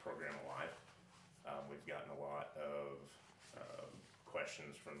that program alive. We've gotten a lot of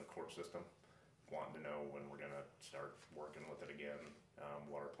questions from the court system, wanting to know when we're gonna start working with it again,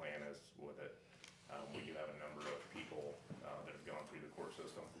 what our plan is with it. We do have a number of people that have gone through the court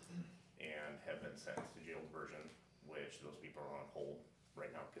system and have been sentenced to jail diversion, which those people are on hold right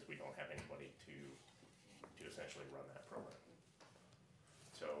now because we don't have anybody to essentially run that program.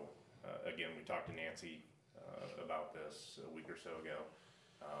 So, again, we talked to Nancy about this a week or so ago.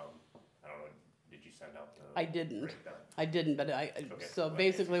 I don't know, did you send out the? I didn't. breakdown? I didn't, but Okay. so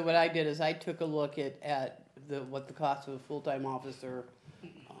basically what I did is I took a look at what the cost of a full-time officer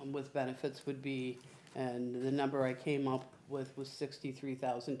with benefits would be, and the number I came up with was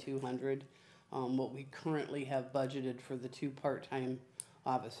 $63,200. What we currently have budgeted for the 2 part-time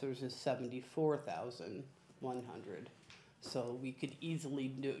officers is $74,100. So we could easily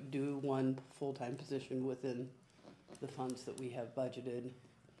do 1 full-time position within the funds that we have budgeted.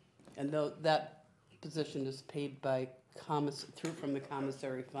 And though that position is paid by from the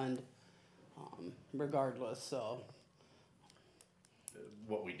commissary fund, regardless, so.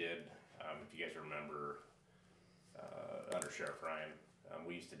 What we did, if you guys remember, under Sheriff Ryan,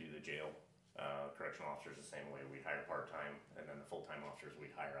 we used to do the jail correctional officers the same way. We'd hire part-time, and then the full-time officers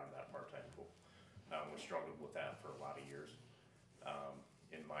we'd hire out of that part-time pool. We struggled with that for a lot of years.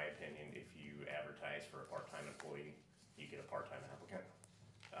 In my opinion, if you advertise for a part-time employee, you get a part-time applicant.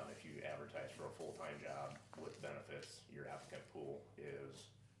 If you advertise for a full-time job with benefits, your applicant pool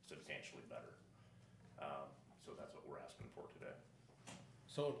is substantially better. So that's what we're asking for today.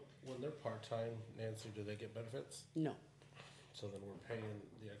 So when they're part-time, Nancy, do they get benefits? No, So then we're paying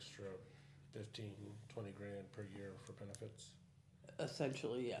the extra 15, 20 grand per year for benefits?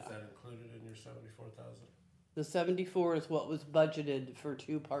 essentially, yeah. Is that included in your 74,000? The 74 is what was budgeted for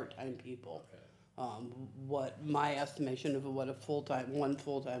 2 part-time people. Okay. What my estimation of what one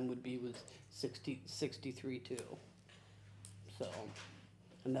full-time would be was 63 too. So,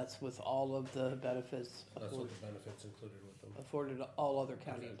 and that's with all of the benefits That's what the benefits included with them. afforded to all other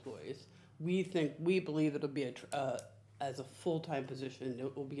county Okay. employees. We believe it'll be as a full-time position,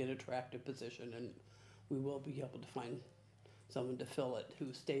 it will be an attractive position, and we will be able to find someone to fill it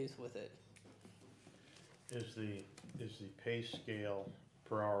who stays with it. Is the pay scale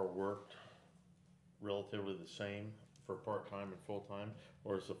per hour worked relatively the same for part-time and full-time,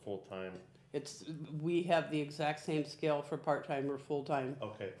 or is the full-time, We have the exact same scale for part-time or full-time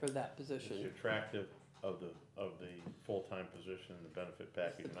okay, for that it's position. attractive of the full-time position and the benefit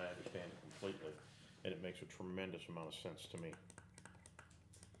package, and I understand it completely, and it makes a tremendous amount of sense to me.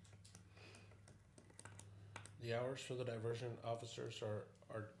 The hours for the diversion officers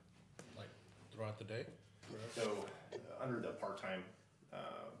are like throughout the day? Correct? So, under the part-time,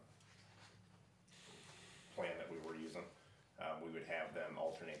 plan that we were using, we would have them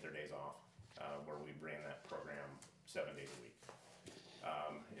alternate their days off, where we ran that program 7 days a week.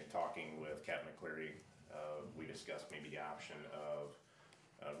 In talking with Captain McCleary, we discussed maybe the option of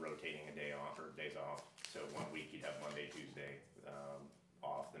rotating a day off or days off. So 1 week you'd have Monday, Tuesday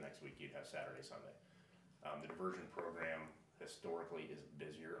off, the next week you'd have Saturday, Sunday. The diversion program historically is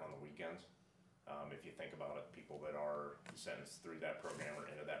busier on the weekends. If you think about it, people that are sentenced through that program or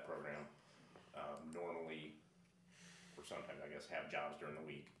into that program normally, or sometimes I guess, have jobs during the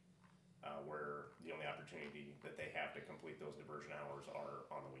week where the only opportunity that they have to complete those diversion hours are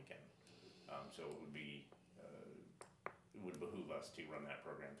on the weekend. So it would behoove us to run that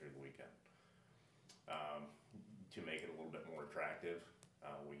program through the weekend. To make it a little bit more attractive,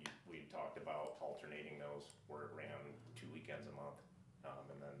 we talked about alternating those where it ran 2 weekends a month,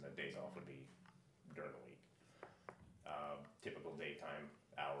 and then the days off would be during the week. Typical daytime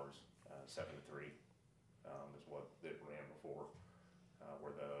hours, 7 to 3, is what it ran before,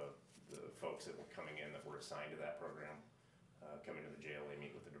 where the folks that were coming in that were assigned to that program, come into the jail, they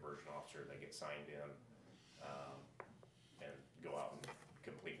meet with the diversion officer, they get signed in, and go out and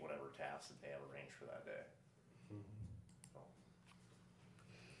complete whatever tasks that they have arranged for that day.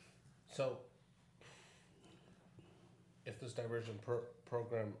 So, if this diversion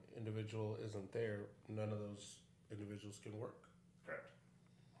program individual isn't there, none of those individuals can work? Correct.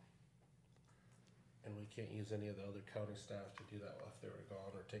 And we can't use any of the other county staff to do that if they were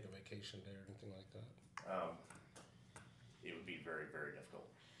gone or take a vacation day or anything like that? It would be very, very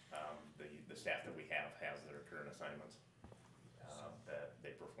difficult. The staff that we have has their current assignments that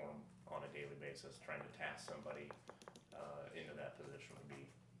they perform on a daily basis. Trying to task somebody into that position would be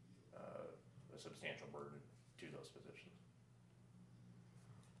a substantial burden to those positions.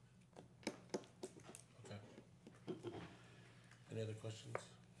 Okay. Any other questions?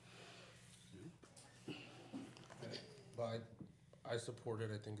 But I support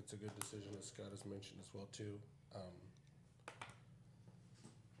it. I think it's a good decision, as Scott has mentioned as well too.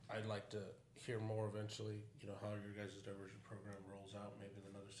 I'd like to hear more eventually, how your guys' diversion program rolls out, maybe in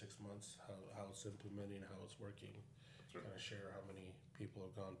another 6 months, how it's implementing, how it's working. Sure. Kind of share how many people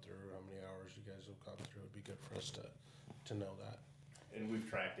have gone through, how many hours you guys have gone through. It'd be good for us to know that. And we've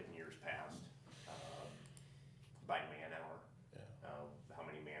tracked it in years past by man hour. Yeah. How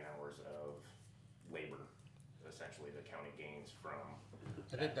many man hours of labor essentially the county gains from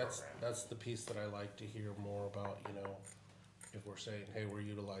I think that that's program. the piece that I like to hear more about, if we're saying, hey, we're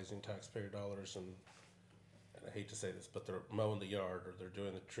utilizing taxpayer dollars and I hate to say this, but they're mowing the yard or they're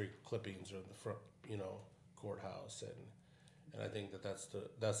doing the tree clippings or the front, courthouse and I think that's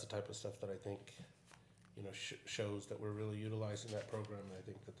the type of stuff that I think, shows that we're really utilizing that program, and I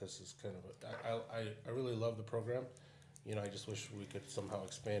think that this is kind of I really love the program. I just wish we could somehow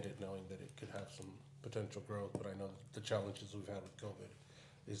expand it, knowing that it could have some potential growth, but I know the challenges we've had with COVID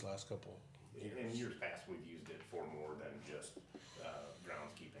these last couple In years past, we've used it for more than just,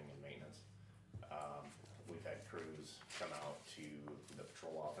 groundskeeping and maintenance. We've had crews come out to the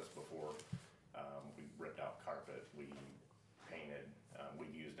patrol office before. We ripped out carpet, we painted,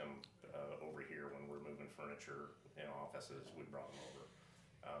 we've used them, over here when we're moving furniture in offices, we brought them over.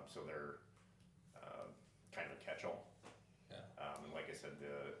 So they're, kind of a catch-all. Yeah. And like I said,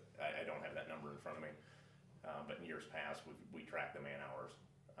 I don't have that number in front of me, but in years past, we track the man hours,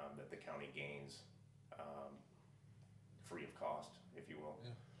 that the county gains, free of cost, if you will.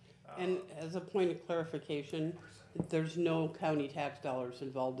 Yeah. And as a point of clarification, there's no county tax dollars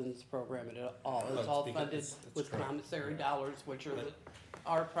involved in this program at all. No, It's all because funded it's with correct. commissary dollars, which are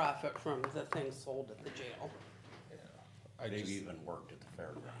our profit from the things sold at the jail. I They've just, even worked at the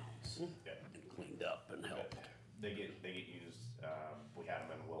fairgrounds Yeah. and cleaned up and helped. They get used, we had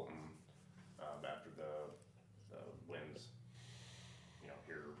them in Wilton, after the winds,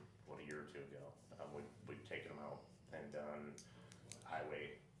 here, a year or two ago. We've taken them out and done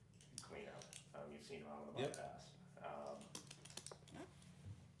highway cleanup. You've seen them on the Yep. bypass. Yep.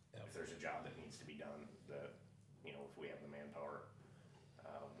 If there's a job that needs to be done, that, if we have the manpower,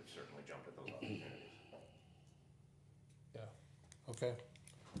 we've certainly jumped at those opportunities. yeah, okay.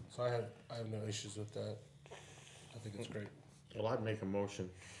 So I have no issues with that. I think it's great. Well, I'd make a motion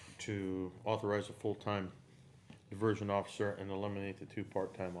to authorize a full-time diversion officer and eliminate the 2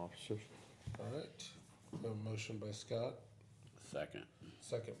 part-time officers. All right, we have a motion by Scott, Second.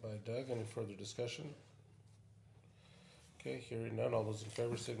 second by Doug. Any further discussion? Okay, hearing none. All those in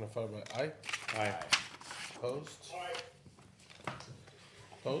favor signify by aye. Aye. Opposed?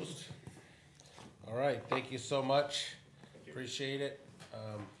 Opposed? All right, thank you so much. you. Appreciate it.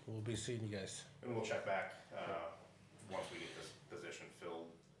 We'll be seeing you guys. And we'll check back, once we get this position filled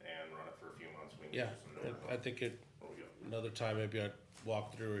and run it for a few months. We can Yeah, get some I think where we go. another time maybe I'd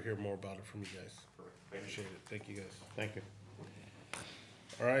walk through or hear more about it from you guys. Perfect. Thank you. Appreciate it. Thank you guys. Thank you.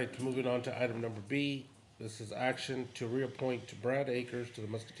 All right, moving on to item number B. This is action to reappoint Brad Akers to the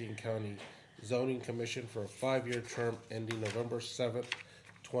Muscatine County Zoning Commission for a 5-year term ending November 7th,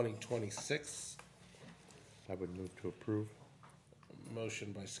 2026. I would move to approve.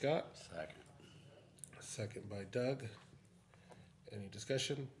 Motion by Scott, Second. second by Doug. Any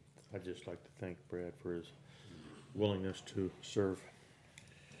discussion? I'd just like to thank Brad for his willingness to serve.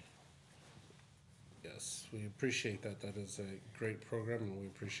 Yes, we appreciate that. That is a great program, and we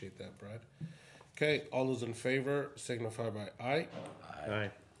appreciate that, Brad. Okay, all those in favor signify by aye. Aye.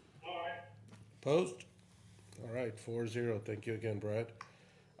 Opposed? All right, 4-0. Thank you again, Brad.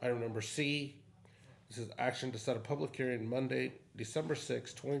 Item number C. This is action to set a public hearing Monday, December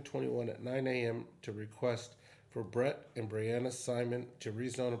 6, 2021 at 9 a.m. to request for Brett and Brianna Simon to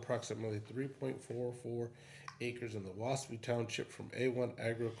rezone approximately 3.44 acres in the Waspy Township from A1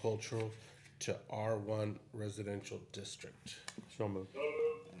 agricultural to R1 residential district. So moved.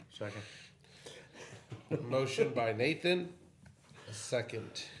 Second. Motion by Nathan, a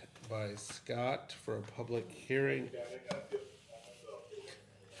second by Scott for a public hearing.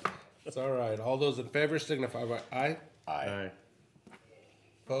 It's all right. All those in favor signify by aye. Aye.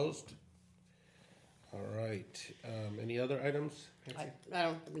 Opposed? All right. Any other items? I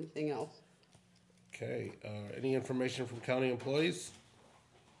don't have anything else. Okay. Any information from county employees?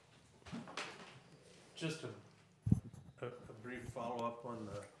 Just a brief follow-up on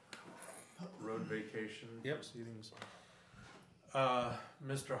the road vacation Yep. proceedings.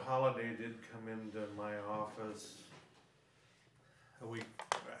 Mr. Holliday did come into my office a week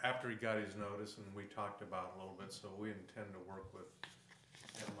after he got his notice, and we talked about it a little bit, so we intend to work with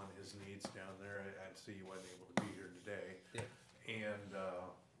him on his needs down there. I'd see he wasn't able to be here today. Yeah. And,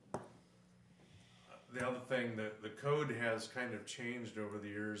 the other thing, the code has kind of changed over the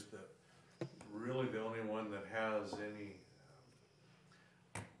years, that really the only one that has any,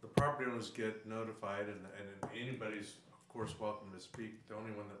 the property owners get notified, and anybody's, of course, welcome to speak. The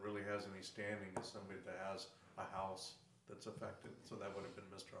only one that really has any standing is somebody that has a house that's affected, so that would have been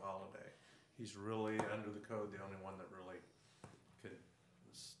Mr. Holliday. He's really, under the code, the only one that really could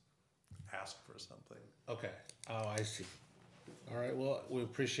ask for something. Okay. Oh, I see. All right. Well, we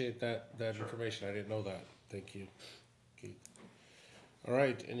appreciate that Sure. information. I didn't know that. Thank you, Keith. All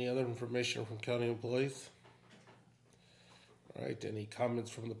right. Any other information from county employees? All right. Any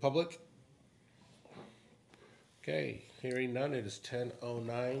comments from the public? Okay. Hearing none. It is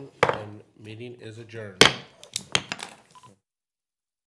 10:09 and meeting is adjourned.